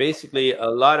 and basically a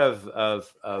lot of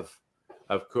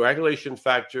coagulation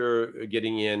factor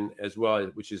getting in as well,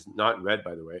 which is not red,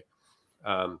 by the way,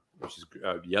 which is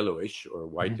yellowish or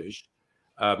whitish,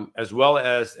 mm-hmm. As well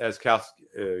as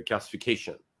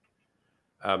calcification.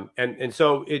 And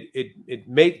so it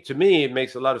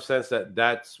makes a lot of sense that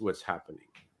that's what's happening.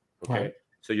 Okay, right.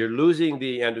 So you're losing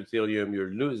the endothelium,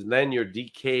 then you're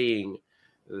decaying.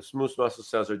 The smooth muscle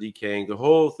cells are decaying. The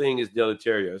whole thing is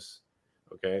deleterious.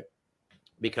 Okay.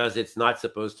 Because it's not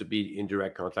supposed to be in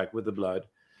direct contact with the blood.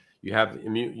 You have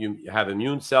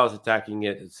immune cells attacking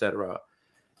it, etc.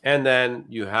 And then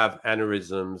you have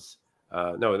aneurysms.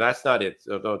 No, that's not it.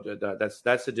 So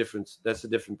that's a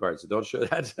different part. So don't show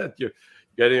that you're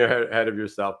getting ahead of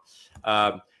yourself.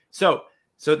 So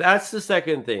that's the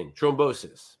second thing,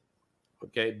 thrombosis.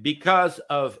 Okay, because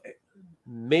of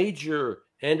major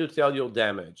endothelial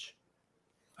damage,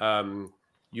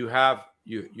 you have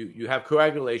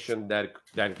coagulation that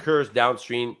occurs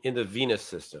downstream in the venous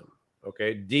system.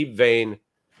 Okay, deep vein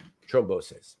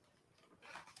thrombosis.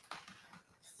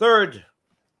 Third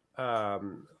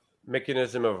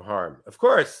mechanism of harm, of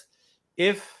course,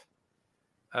 if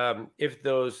for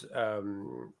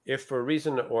a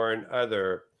reason or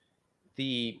another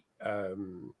the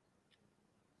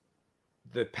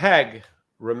PEG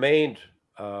remained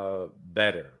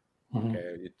better. Mm-hmm.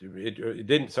 Okay, it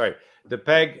didn't. Sorry, the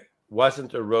peg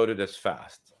wasn't eroded as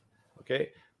fast.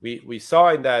 Okay, we saw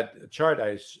in that chart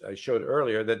I showed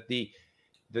earlier that the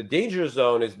danger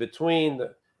zone is between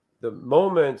the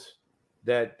moment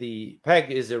that the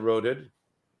peg is eroded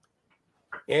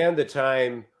and the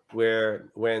time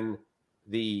when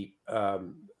the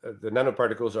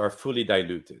nanoparticles are fully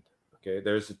diluted. Okay,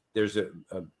 there's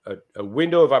a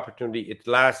window of opportunity. It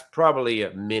lasts probably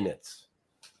minutes.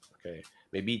 Okay,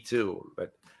 maybe two,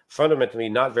 but fundamentally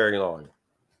not very long.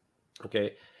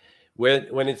 Okay,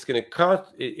 when it's going to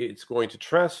it's going to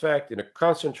transfect in a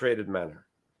concentrated manner.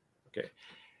 Okay,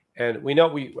 and we know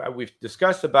we've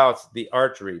discussed about the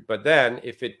artery, but then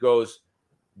if it goes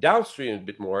downstream a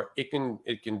bit more, it can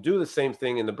do the same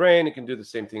thing in the brain. It can do the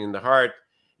same thing in the heart.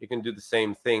 It can do the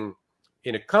same thing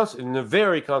in a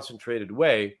very concentrated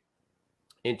way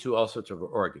into all sorts of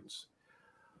organs.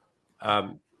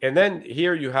 And then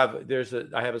here you have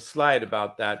I have a slide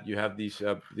about that. You have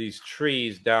these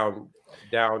trees down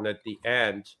at the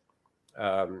end,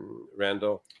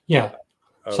 Randall. Yeah.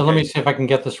 Okay. So let me see if I can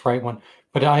get this right one.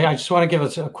 But I just want to give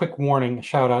us a quick warning, a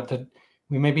shout out that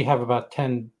we maybe have about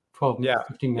 10, 12,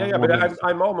 15 minutes. Yeah, but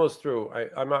I'm almost through.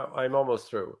 I'm almost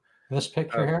through. This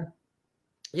picture here?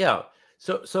 Yeah.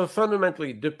 So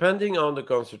fundamentally, depending on the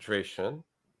concentration,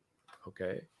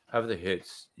 okay, of the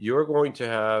hits, you're going to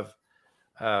have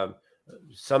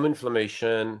some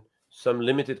inflammation, some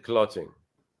limited clotting.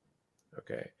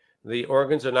 Okay, the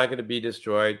organs are not going to be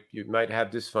destroyed. You might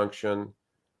have dysfunction.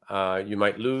 You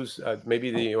might lose. Maybe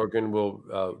the organ will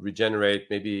regenerate.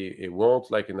 Maybe it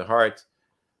won't, like in the heart.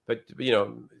 But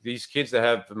these kids that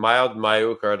have mild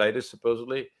myocarditis,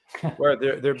 supposedly, where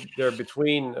they're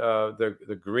between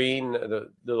the green, the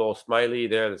little smiley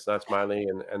there that's not smiling,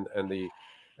 and the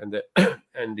and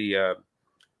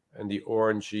the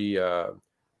orangey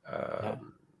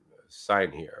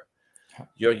sign here.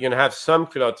 You're going to have some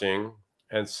clotting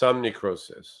and some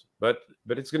necrosis, but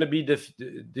it's going to be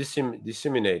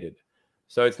disseminated.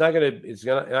 So it's not going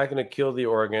to kill the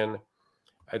organ.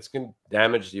 It's going to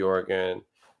damage the organ,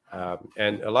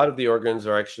 and a lot of the organs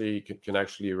are can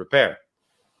actually repair.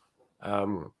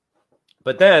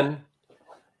 But then,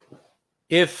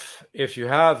 if you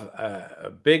have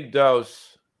a big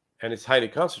dose and it's highly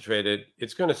concentrated,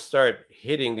 it's going to start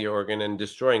hitting the organ and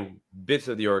destroying bits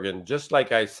of the organ, just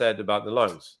like I said about the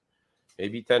lungs.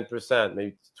 Maybe 10%,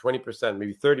 maybe 20%,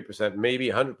 maybe 30%, maybe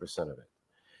 100% of it.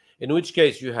 In which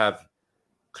case you have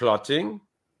clotting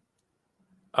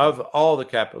of all the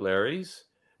capillaries,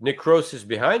 necrosis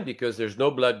behind because there's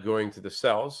no blood going to the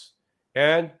cells,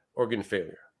 and organ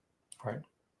failure. Right.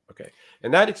 Okay.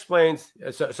 And that explains.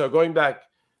 So going back,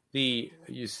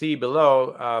 you see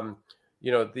below,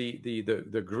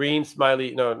 the green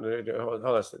smiley. No, hold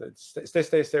on.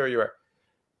 Stay where you are.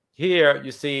 Here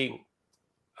you see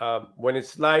when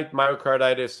it's light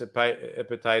myocarditis,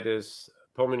 hepatitis,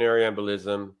 pulmonary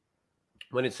embolism.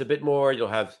 When it's a bit more, you'll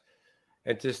have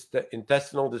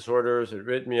intestinal disorders,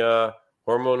 arrhythmia,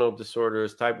 hormonal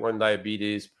disorders, type 1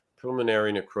 diabetes,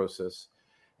 pulmonary necrosis.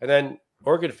 And then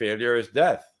organ failure is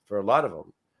death for a lot of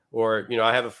them. Or,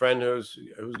 I have a friend who's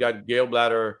got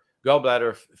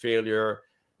gallbladder failure,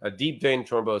 a deep vein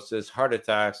thrombosis, heart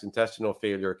attacks, intestinal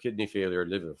failure, kidney failure,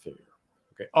 liver failure.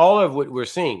 Okay, all of what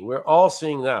we're all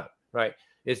seeing that, right?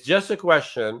 It's just a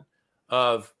question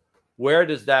of where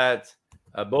does that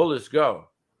bolus go,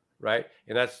 right?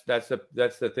 And that's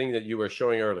the thing that you were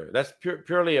showing earlier. That's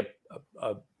purely a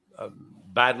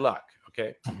bad luck.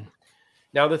 Okay.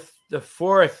 Now the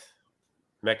fourth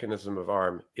mechanism of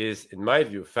harm is, in my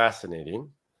view, fascinating,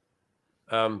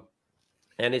 and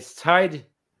it's tied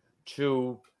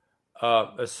to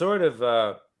a sort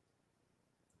of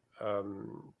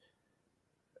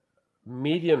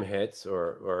medium hits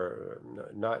or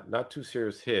not too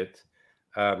serious hit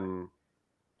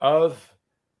of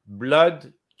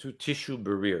blood to tissue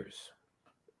barriers.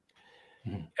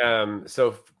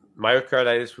 So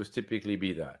myocarditis would typically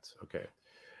be that. Okay.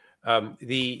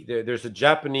 There's a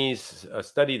Japanese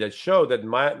study that showed that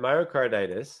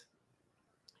myocarditis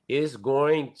is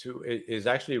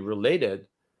actually related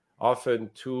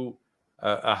often to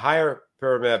a higher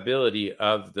permeability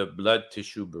of the blood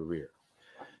tissue barrier.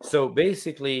 So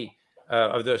basically,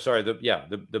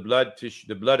 the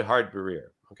blood heart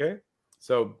barrier. Okay,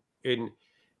 so the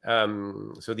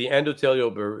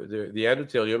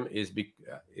endothelium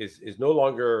is no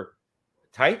longer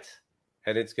tight,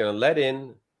 and it's going to let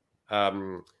in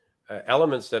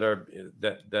elements that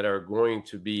are going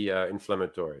to be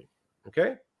inflammatory.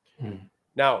 Okay,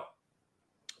 now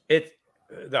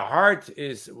the heart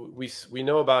is we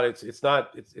know about it. It's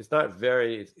not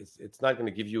going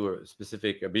to give you a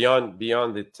specific beyond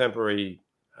the temporary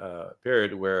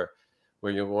period where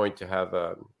you're going to have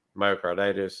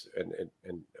myocarditis,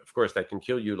 and of course that can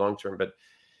kill you long term. But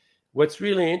what's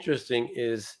really interesting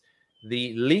is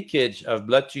the leakage of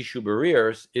blood tissue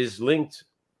barriers is linked,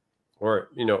 or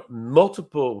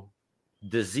multiple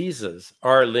diseases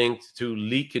are linked to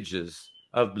leakages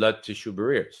of blood tissue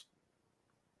barriers.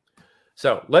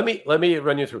 So let me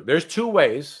run you through. There's two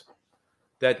ways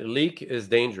that leak is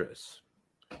dangerous.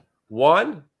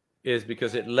 One is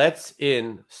because it lets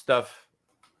in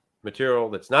material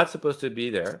that's not supposed to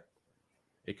be there.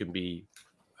 It can be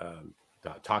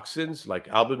toxins like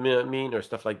albumin or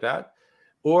stuff like that,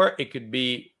 or it could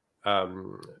be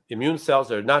immune cells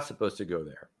that are not supposed to go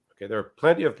there. Okay, there are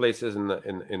plenty of places in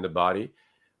the body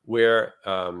where,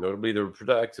 notably the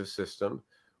reproductive system,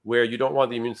 where you don't want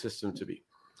the immune system to be.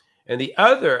 And the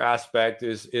other aspect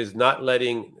is not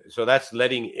letting. So that's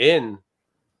letting in,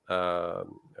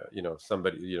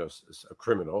 somebody, a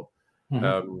criminal.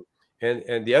 Mm-hmm.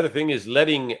 And the other thing is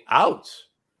letting out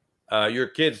your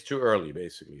kids too early,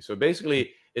 basically. So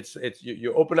basically, it's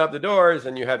you open up the doors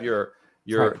and you have your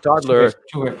right. Toddler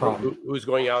who's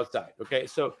going outside. Okay,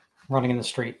 so running in the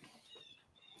street.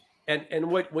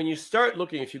 And when you start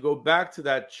looking, if you go back to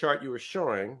that chart you were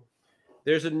showing,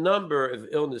 there's a number of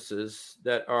illnesses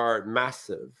that are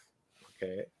massive,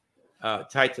 okay,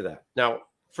 tied to that. Now,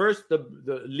 first,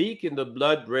 the leak in the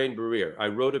blood-brain barrier. I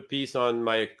wrote a piece on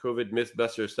my COVID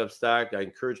Mythbuster Substack. I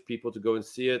encourage people to go and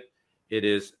see it. It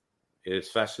is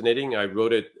fascinating. I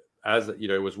wrote it as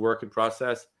it was work in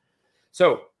process.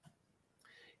 So,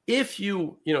 if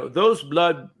the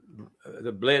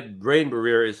blood-brain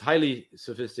barrier is highly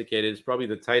sophisticated. It's probably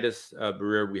the tightest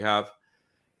barrier we have.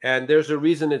 And there's a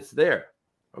reason it's there.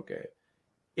 Okay.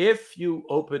 If you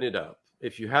open it up,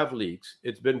 if you have leaks,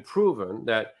 it's been proven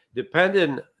that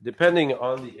depending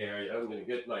on the area, I'm going to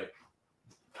get my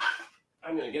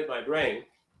brain.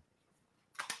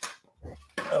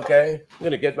 Okay. I'm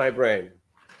going to get my brain.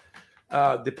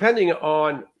 Depending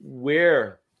on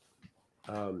where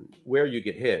you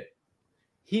get hit.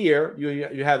 Here,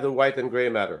 you have the white and gray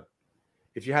matter.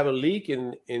 If you have a leak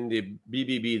in the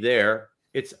BBB there,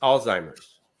 it's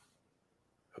Alzheimer's.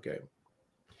 Okay.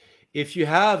 If you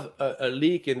have a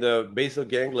leak in the basal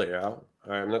ganglia,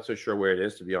 I'm not so sure where it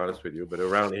is, to be honest with you, but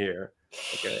around here,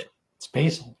 okay, it's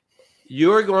basal.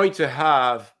 You're going to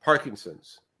have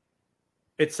Parkinson's,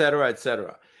 et cetera, et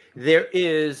cetera. There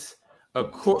is a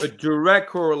direct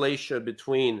correlation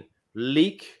between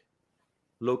leak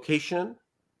location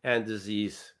and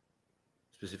disease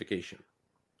specification.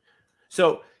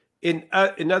 So, in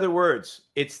other words,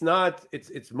 it's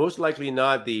most likely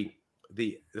not the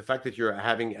fact that you're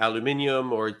having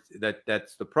aluminium or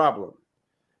that's the problem,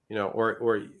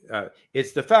 or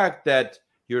it's the fact that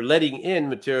you're letting in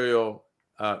material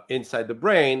inside the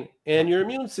brain, and your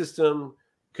immune system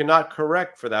cannot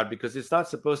correct for that because it's not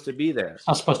supposed to be there. It's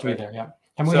not supposed to be there, yeah.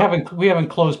 And we have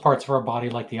enclosed parts of our body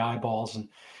like the eyeballs and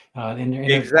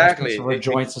exactly of our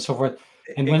joints and so forth.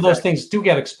 And when those things do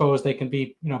get exposed, they can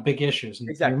be big issues,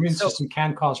 and the immune system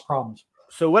can cause problems.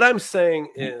 So what I'm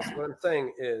saying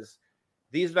is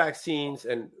these vaccines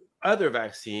and other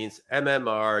vaccines,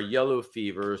 MMR, yellow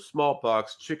fever,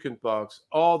 smallpox, chickenpox,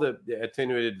 all the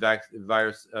attenuated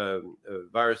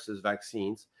viruses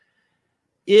vaccines,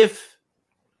 if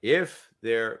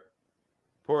they're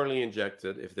poorly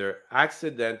injected, if they're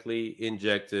accidentally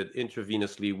injected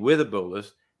intravenously with a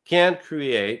bolus, can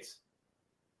create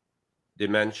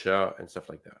dementia and stuff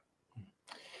like that.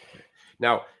 Okay.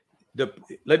 Now,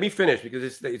 let me finish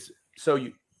because it's so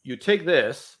you take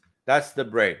this, that's the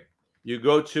brain. You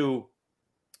go to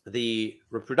the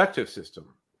reproductive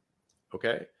system.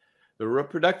 Okay, the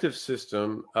reproductive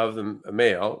system of the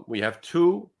male. We have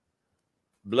two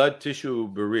blood tissue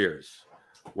barriers.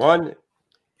 One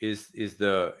is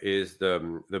the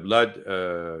blood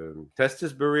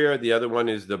testis barrier. The other one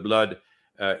is the blood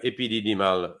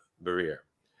epididymal barrier.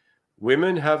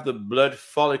 Women have the blood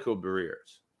follicle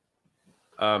barriers.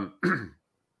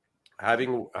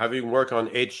 Having worked on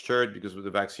HTERD, because with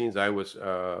the vaccines I was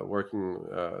working,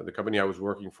 the company I was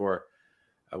working for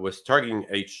was targeting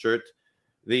HTERD.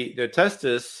 The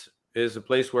testis is a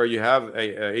place where you have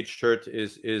a HTERD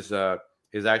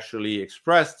is actually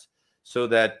expressed, so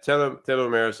that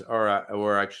telomeres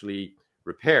are actually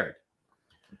repaired.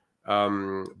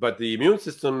 But the immune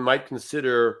system might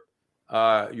consider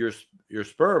your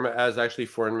sperm as actually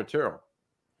foreign material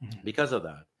because of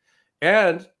that.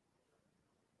 And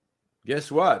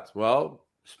guess what? Well,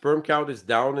 sperm count is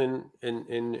down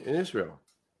in Israel.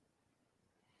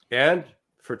 And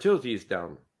fertility is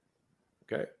down.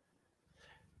 Okay.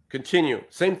 Continue.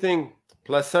 Same thing.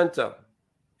 Placenta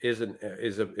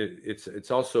it's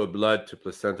also a blood to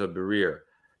placenta barrier.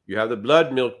 You have the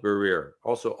blood milk barrier.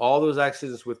 Also, all those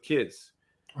accidents with kids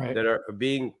that are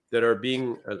being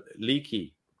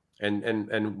leaky,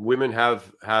 and women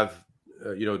have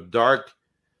dark,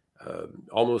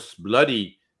 almost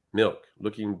bloody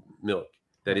looking milk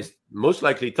that is most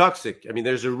likely toxic. I mean,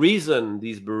 there's a reason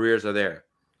these barriers are there.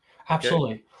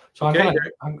 Absolutely. Okay? So okay.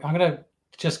 I'm gonna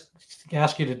just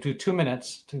ask you to do 2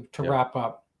 minutes to wrap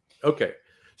up. Okay.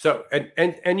 So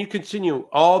and you continue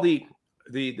all the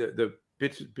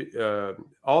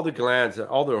all the glands,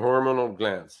 all the hormonal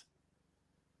glands.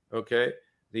 Okay,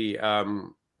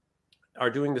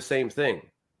 are doing the same thing.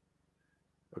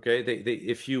 Okay,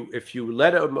 if you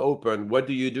let them open, what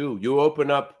do? You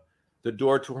open up the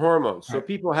door to hormones. So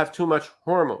people have too much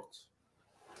hormones.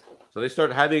 So they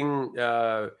start having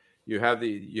you have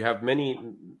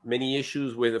many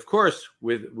issues with, of course,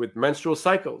 with menstrual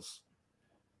cycles.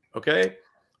 Okay,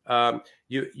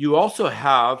 you also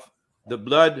have the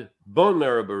blood bone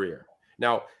marrow barrier.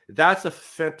 Now that's a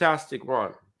fantastic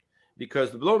one, because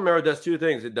the bone marrow does two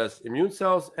things. It does immune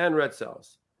cells and red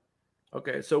cells.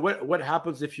 Okay, so what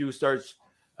happens if you start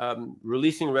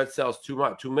releasing red cells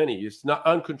too many? It's not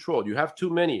uncontrolled. You have too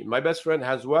many. My best friend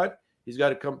has what? He's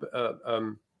got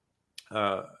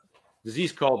a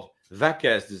disease called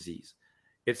Vaquez disease.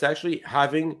 It's actually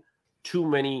having too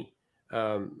many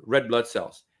red blood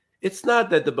cells. It's not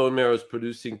that the bone marrow is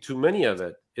producing too many of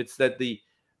it. It's that the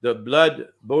blood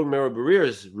bone marrow barrier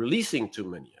is releasing too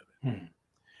many of it.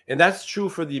 And that's true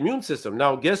for the immune system.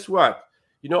 Now, guess what?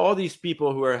 You know, all these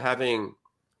people who are having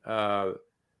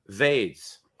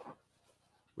VAIDS,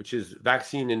 which is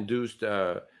vaccine-induced,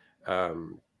 what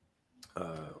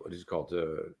is it called?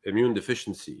 Immune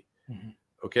deficiency.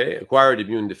 Okay, acquired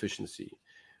immune deficiency.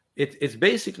 It's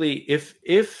basically if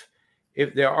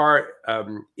there are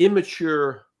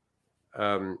immature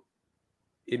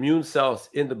immune cells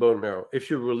in the bone marrow, if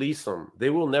you release them, they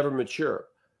will never mature.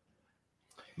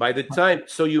 By the time,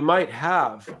 so you might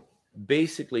have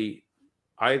basically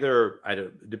either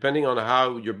depending on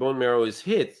how your bone marrow is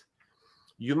hit,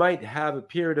 you might have a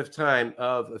period of time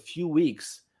of a few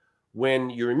weeks when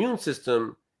your immune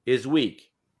system is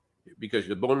weak, because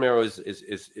the bone marrow is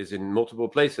in multiple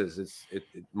places. It's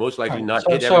most likely not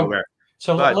hit everywhere.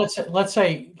 So let's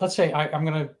say I'm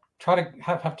going to try to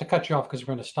have to cut you off because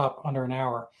we're going to stop under an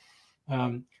hour.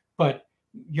 But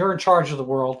you're in charge of the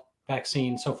world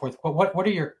vaccine, so forth. But what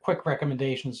are your quick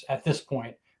recommendations at this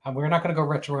point? We're not going to go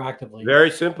retroactively.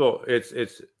 Very simple. It's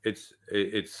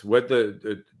what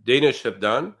the Danish have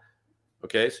done.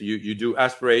 Okay, so you do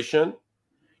aspiration.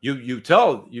 You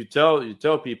tell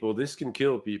people this can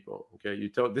kill people. Okay, you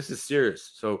tell this is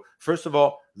serious. So first of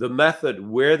all, the method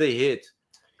where they hit.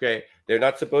 Okay, they're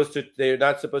not supposed to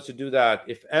do that.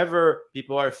 If ever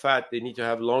people are fat, they need to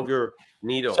have longer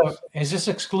needles. So is this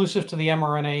exclusive to the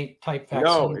mRNA type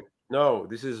vaccine? No,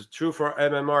 this is true for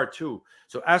MMR too.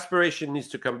 So aspiration needs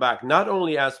to come back. Not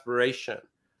only aspiration,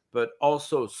 but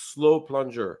also slow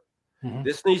plunger.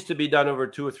 This needs to be done over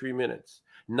 2 or 3 minutes,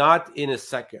 not in a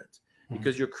second,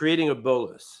 because you're creating a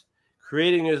bolus.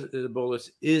 Creating a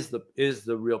bolus is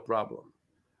the real problem.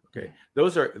 Okay,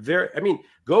 those are very. I mean,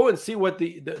 go and see what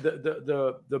the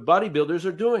bodybuilders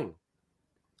are doing.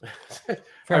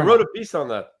 I wrote a piece on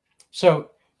that.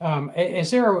 So,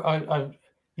 is there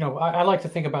I like to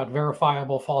think about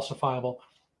verifiable, falsifiable.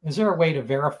 Is there a way to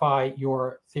verify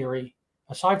your theory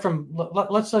aside from?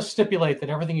 Let's just stipulate that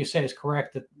everything you say is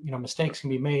correct. That mistakes can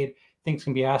be made, things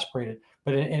can be aspirated.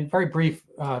 But in very brief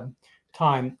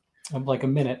time, like a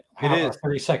minute,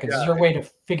 30 seconds, is there a way to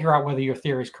figure out whether your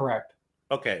theory is correct?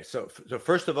 Okay, so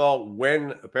first of all,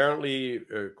 when apparently,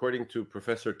 according to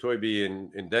Professor Toiby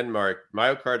in Denmark,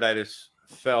 myocarditis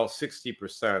fell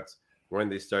 60% when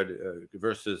they started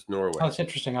versus Norway. Oh, that's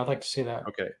interesting. I'd like to see that.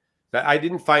 Okay, I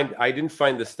didn't find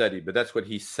the study, but that's what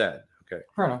he said. Okay,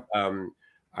 fair enough.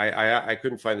 I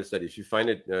couldn't find the study. If you find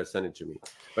it, send it to me.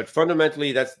 But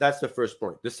fundamentally, that's the first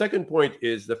point. The second point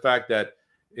is the fact that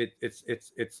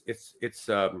it's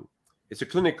a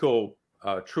clinical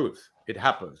truth. It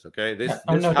happens. Okay, this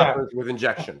happens with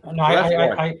injection.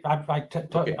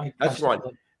 That's one.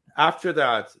 After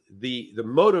that, the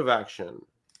mode of action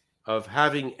of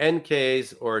having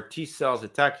NKs or T cells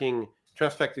attacking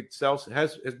transfected cells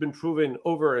has been proven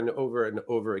over and over and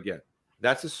over again.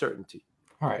 That's a certainty.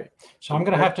 All right. So I'm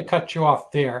going to have to cut you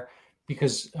off there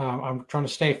because I'm trying to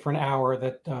stay for an hour.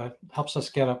 That helps us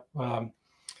get up on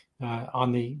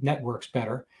the networks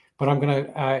better. But I'm going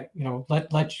to,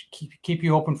 keep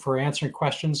you open for answering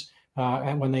questions.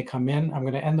 and when they come in. I'm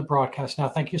going to end the broadcast now.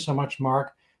 Thank you so much,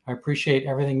 Marc. I appreciate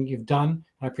everything you've done.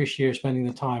 I appreciate you spending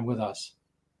the time with us.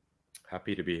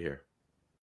 Happy to be here.